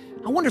me,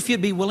 I wonder if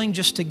you'd be willing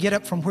just to get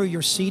up from where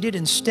you're seated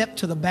and step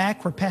to the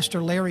back where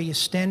Pastor Larry is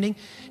standing,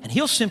 and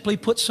he'll simply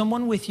put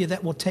someone with you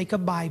that will take a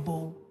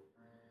Bible,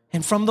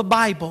 and from the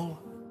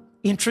Bible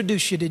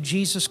introduce you to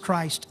Jesus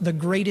Christ, the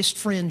greatest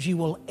friend you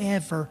will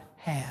ever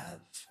have.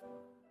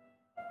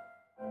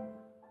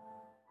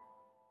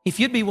 If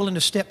you'd be willing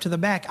to step to the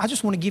back, I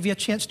just want to give you a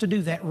chance to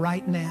do that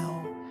right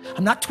now.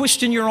 I'm not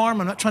twisting your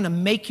arm. I'm not trying to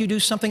make you do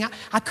something.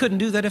 I couldn't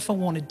do that if I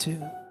wanted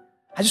to.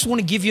 I just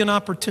want to give you an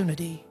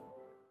opportunity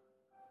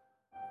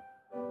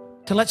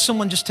to let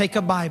someone just take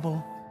a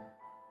Bible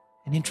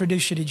and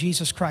introduce you to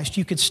Jesus Christ.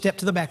 You could step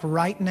to the back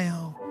right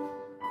now,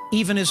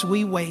 even as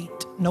we wait.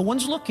 No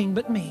one's looking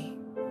but me.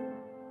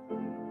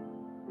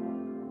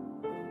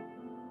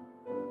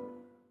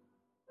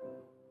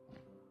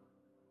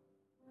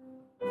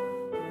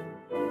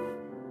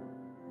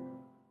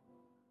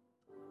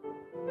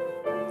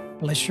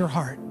 Bless your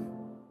heart.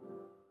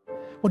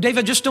 Well, Dave,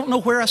 I just don't know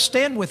where I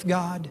stand with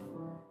God.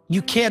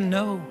 You can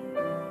know.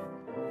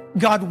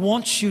 God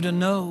wants you to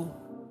know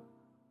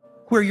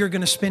where you're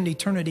going to spend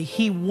eternity.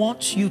 He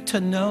wants you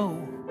to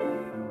know.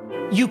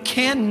 You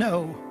can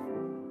know.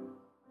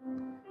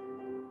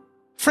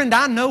 Friend,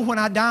 I know when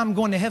I die I'm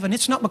going to heaven.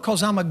 It's not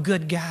because I'm a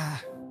good guy.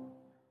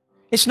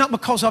 It's not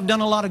because I've done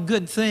a lot of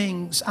good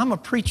things. I'm a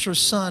preacher's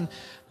son.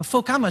 But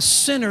folk, I'm a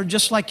sinner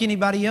just like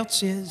anybody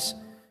else is.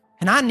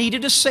 And I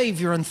needed a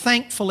Savior, and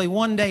thankfully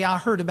one day I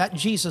heard about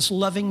Jesus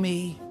loving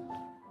me,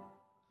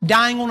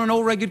 dying on an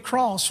old rugged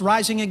cross,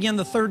 rising again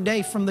the third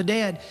day from the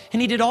dead. And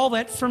He did all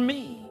that for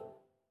me.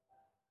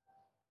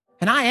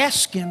 And I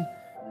asked Him,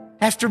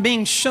 after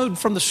being showed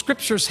from the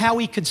Scriptures how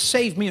He could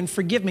save me and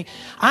forgive me,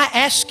 I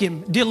asked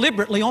Him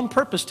deliberately on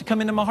purpose to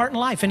come into my heart and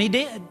life, and He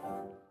did.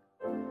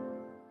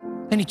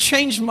 And He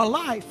changed my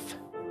life.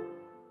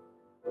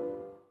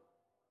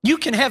 You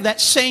can have that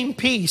same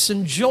peace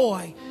and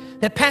joy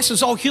that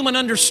passes all human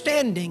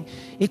understanding.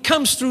 It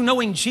comes through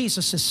knowing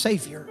Jesus as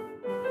Savior.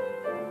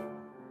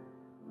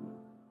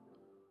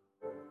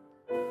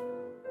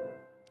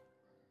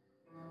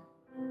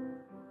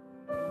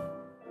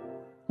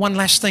 One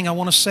last thing I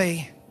want to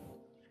say.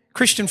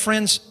 Christian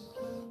friends,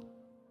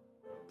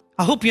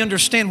 I hope you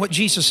understand what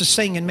Jesus is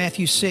saying in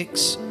Matthew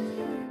 6.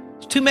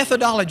 There's two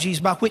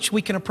methodologies by which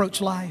we can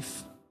approach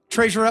life.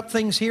 Treasure up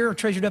things here or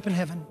treasured up in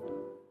heaven.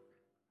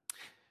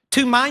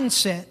 Two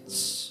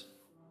mindsets.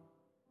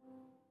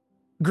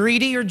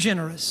 Greedy or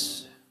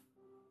generous.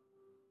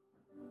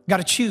 Got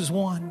to choose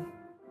one.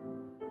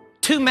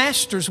 Two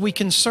masters we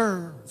can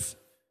serve.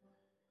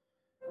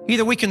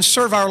 Either we can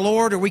serve our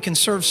Lord or we can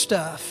serve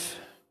stuff.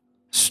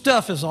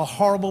 Stuff is a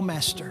horrible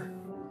master.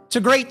 It's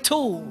a great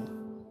tool,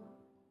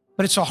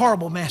 but it's a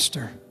horrible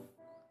master.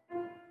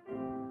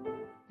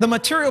 The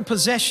material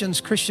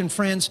possessions, Christian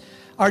friends,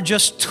 are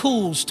just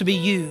tools to be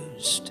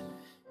used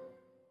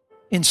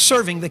in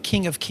serving the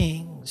King of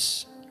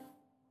Kings.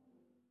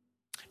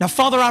 Now,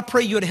 Father, I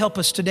pray you would help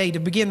us today to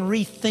begin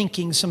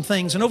rethinking some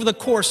things. And over the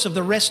course of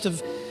the rest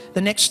of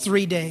the next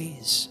 3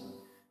 days,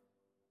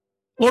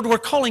 Lord, we're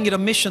calling it a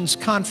missions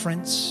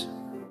conference.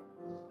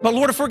 But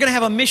Lord, if we're going to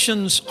have a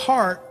missions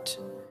heart,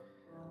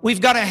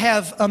 we've got to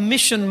have a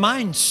mission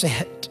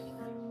mindset.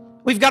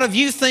 We've got to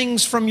view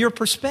things from your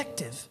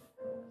perspective.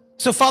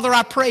 So, Father,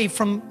 I pray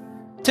from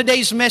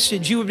today's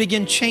message, you would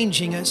begin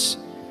changing us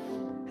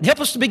and help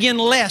us to begin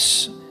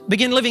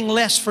living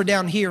less for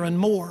down here and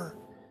more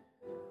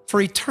for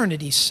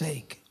eternity's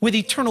sake, with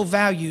eternal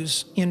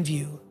values in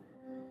view.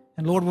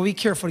 And Lord, we'll be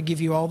careful to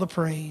give you all the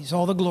praise,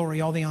 all the glory,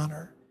 all the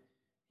honor.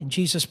 In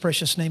Jesus'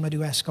 precious name, I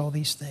do ask all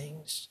these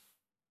things.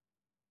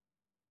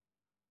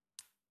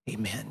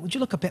 Amen. Would you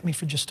look up at me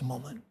for just a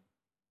moment?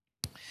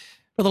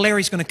 Brother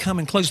Larry's going to come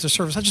and close the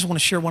service. I just want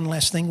to share one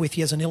last thing with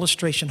you as an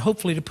illustration,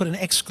 hopefully to put an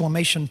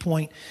exclamation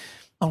point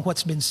on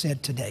what's been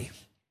said today.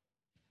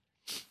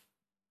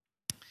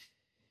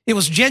 It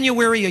was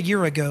January a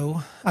year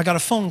ago, I got a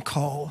phone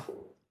call.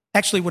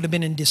 Actually, it would have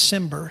been in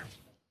December,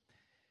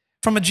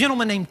 from a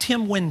gentleman named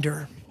Tim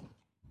Winder.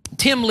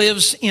 Tim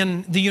lives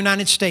in the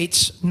United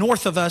States,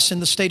 north of us in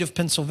the state of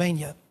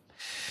Pennsylvania.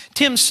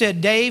 Tim said,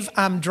 Dave,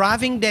 I'm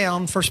driving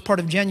down first part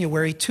of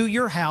January to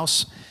your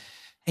house,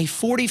 a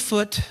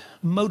 40-foot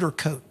motor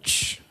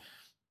coach.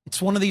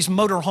 It's one of these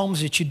motor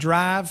homes that you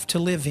drive to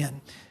live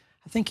in.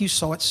 I think you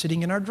saw it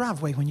sitting in our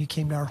driveway when you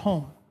came to our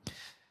home.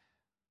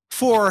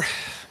 For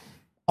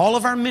all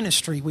of our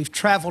ministry, we've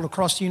traveled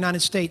across the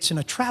United States in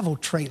a travel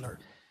trailer.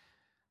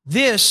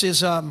 This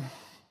is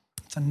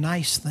it's a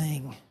nice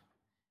thing,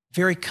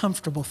 very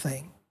comfortable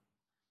thing,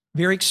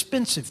 very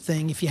expensive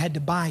thing if you had to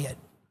buy it.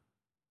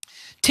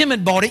 Tim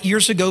had bought it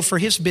years ago for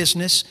his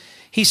business.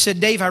 He said,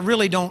 Dave, I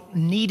really don't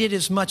need it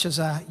as much as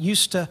I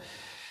used to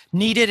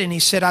need it. And he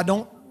said, I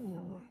don't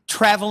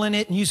travel in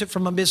it and use it for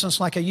my business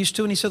like I used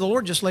to. And he said, the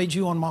Lord just laid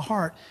you on my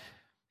heart.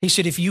 He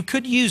said, if you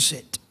could use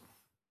it,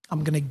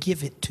 I'm going to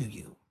give it to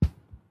you.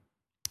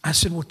 I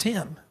said, well,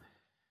 Tim,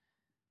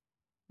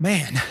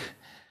 man,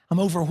 I'm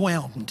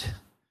overwhelmed.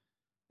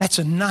 That's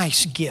a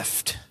nice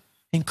gift,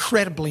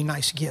 incredibly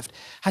nice gift.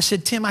 I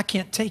said, Tim, I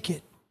can't take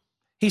it.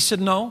 He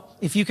said, no,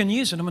 if you can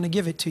use it, I'm going to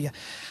give it to you.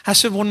 I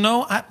said, well,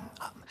 no,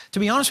 to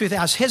be honest with you,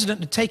 I was hesitant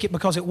to take it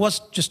because it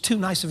was just too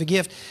nice of a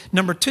gift.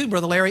 Number two,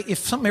 Brother Larry, if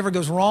something ever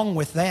goes wrong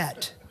with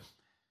that,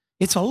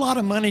 it's a lot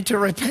of money to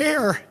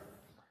repair.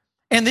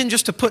 And then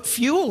just to put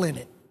fuel in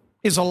it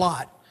is a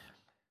lot.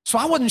 So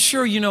I wasn't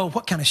sure,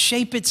 what kind of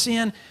shape it's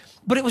in,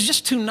 but it was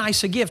just too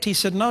nice a gift. He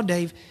said, no,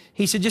 Dave.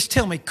 He said, just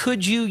tell me,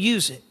 could you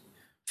use it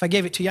if I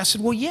gave it to you? I said,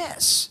 well,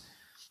 yes.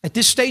 At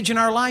this stage in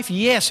our life,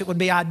 yes, it would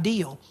be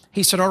ideal.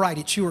 He said, all right,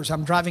 it's yours.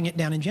 I'm driving it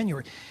down in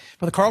January.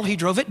 Brother Carl, he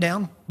drove it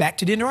down,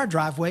 backed it into our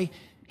driveway,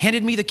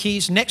 handed me the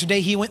keys. Next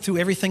day, he went through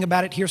everything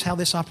about it. Here's how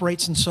this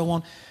operates and so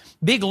on.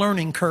 Big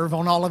learning curve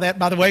on all of that,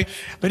 by the way.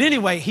 But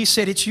anyway, he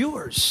said, it's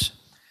yours.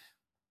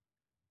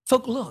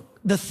 Folk, look,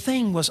 the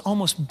thing was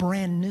almost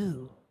brand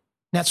new.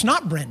 Now, it's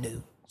not brand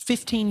new. It's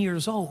 15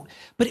 years old,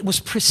 but it was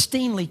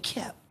pristinely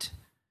kept.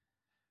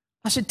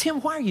 I said,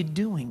 Tim, why are you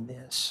doing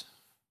this?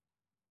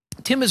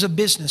 Tim is a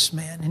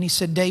businessman, and he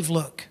said, Dave,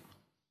 look.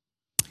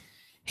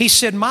 He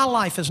said, my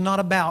life is not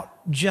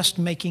about just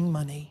making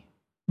money,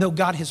 though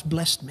God has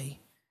blessed me.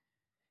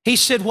 He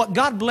said, what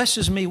God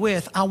blesses me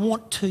with, I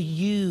want to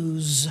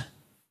use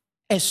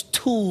as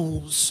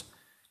tools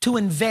to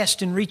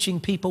invest in reaching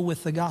people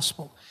with the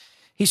gospel.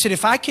 He said,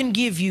 if I can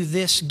give you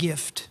this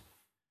gift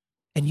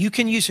and you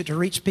can use it to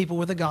reach people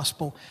with the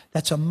gospel,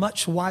 that's a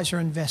much wiser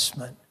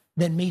investment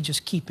than me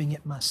just keeping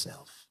it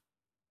myself.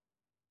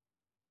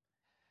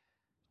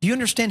 Do you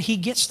understand? He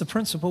gets the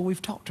principle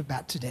we've talked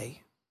about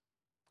today.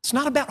 It's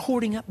not about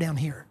hoarding up down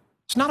here.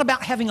 It's not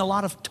about having a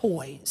lot of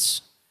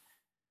toys.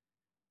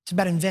 It's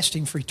about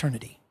investing for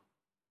eternity.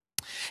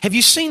 Have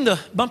you seen the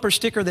bumper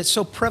sticker that's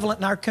so prevalent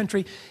in our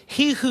country?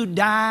 He who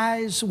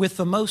dies with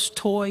the most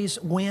toys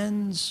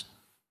wins.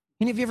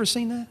 Any of you ever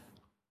seen that?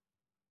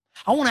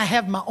 I want to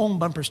have my own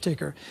bumper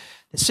sticker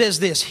that says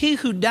this: he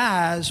who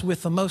dies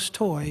with the most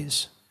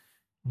toys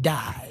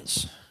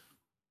dies.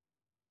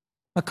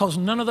 Because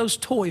none of those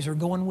toys are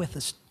going with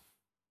us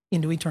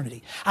into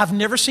eternity. I've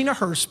never seen a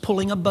hearse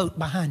pulling a boat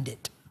behind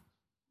it.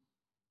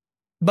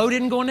 Boat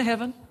isn't going to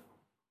heaven.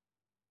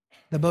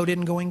 The boat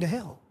isn't going to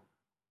hell.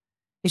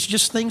 It's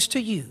just things to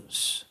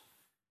use,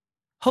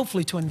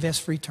 hopefully to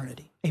invest for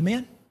eternity.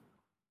 Amen?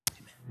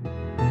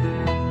 Amen.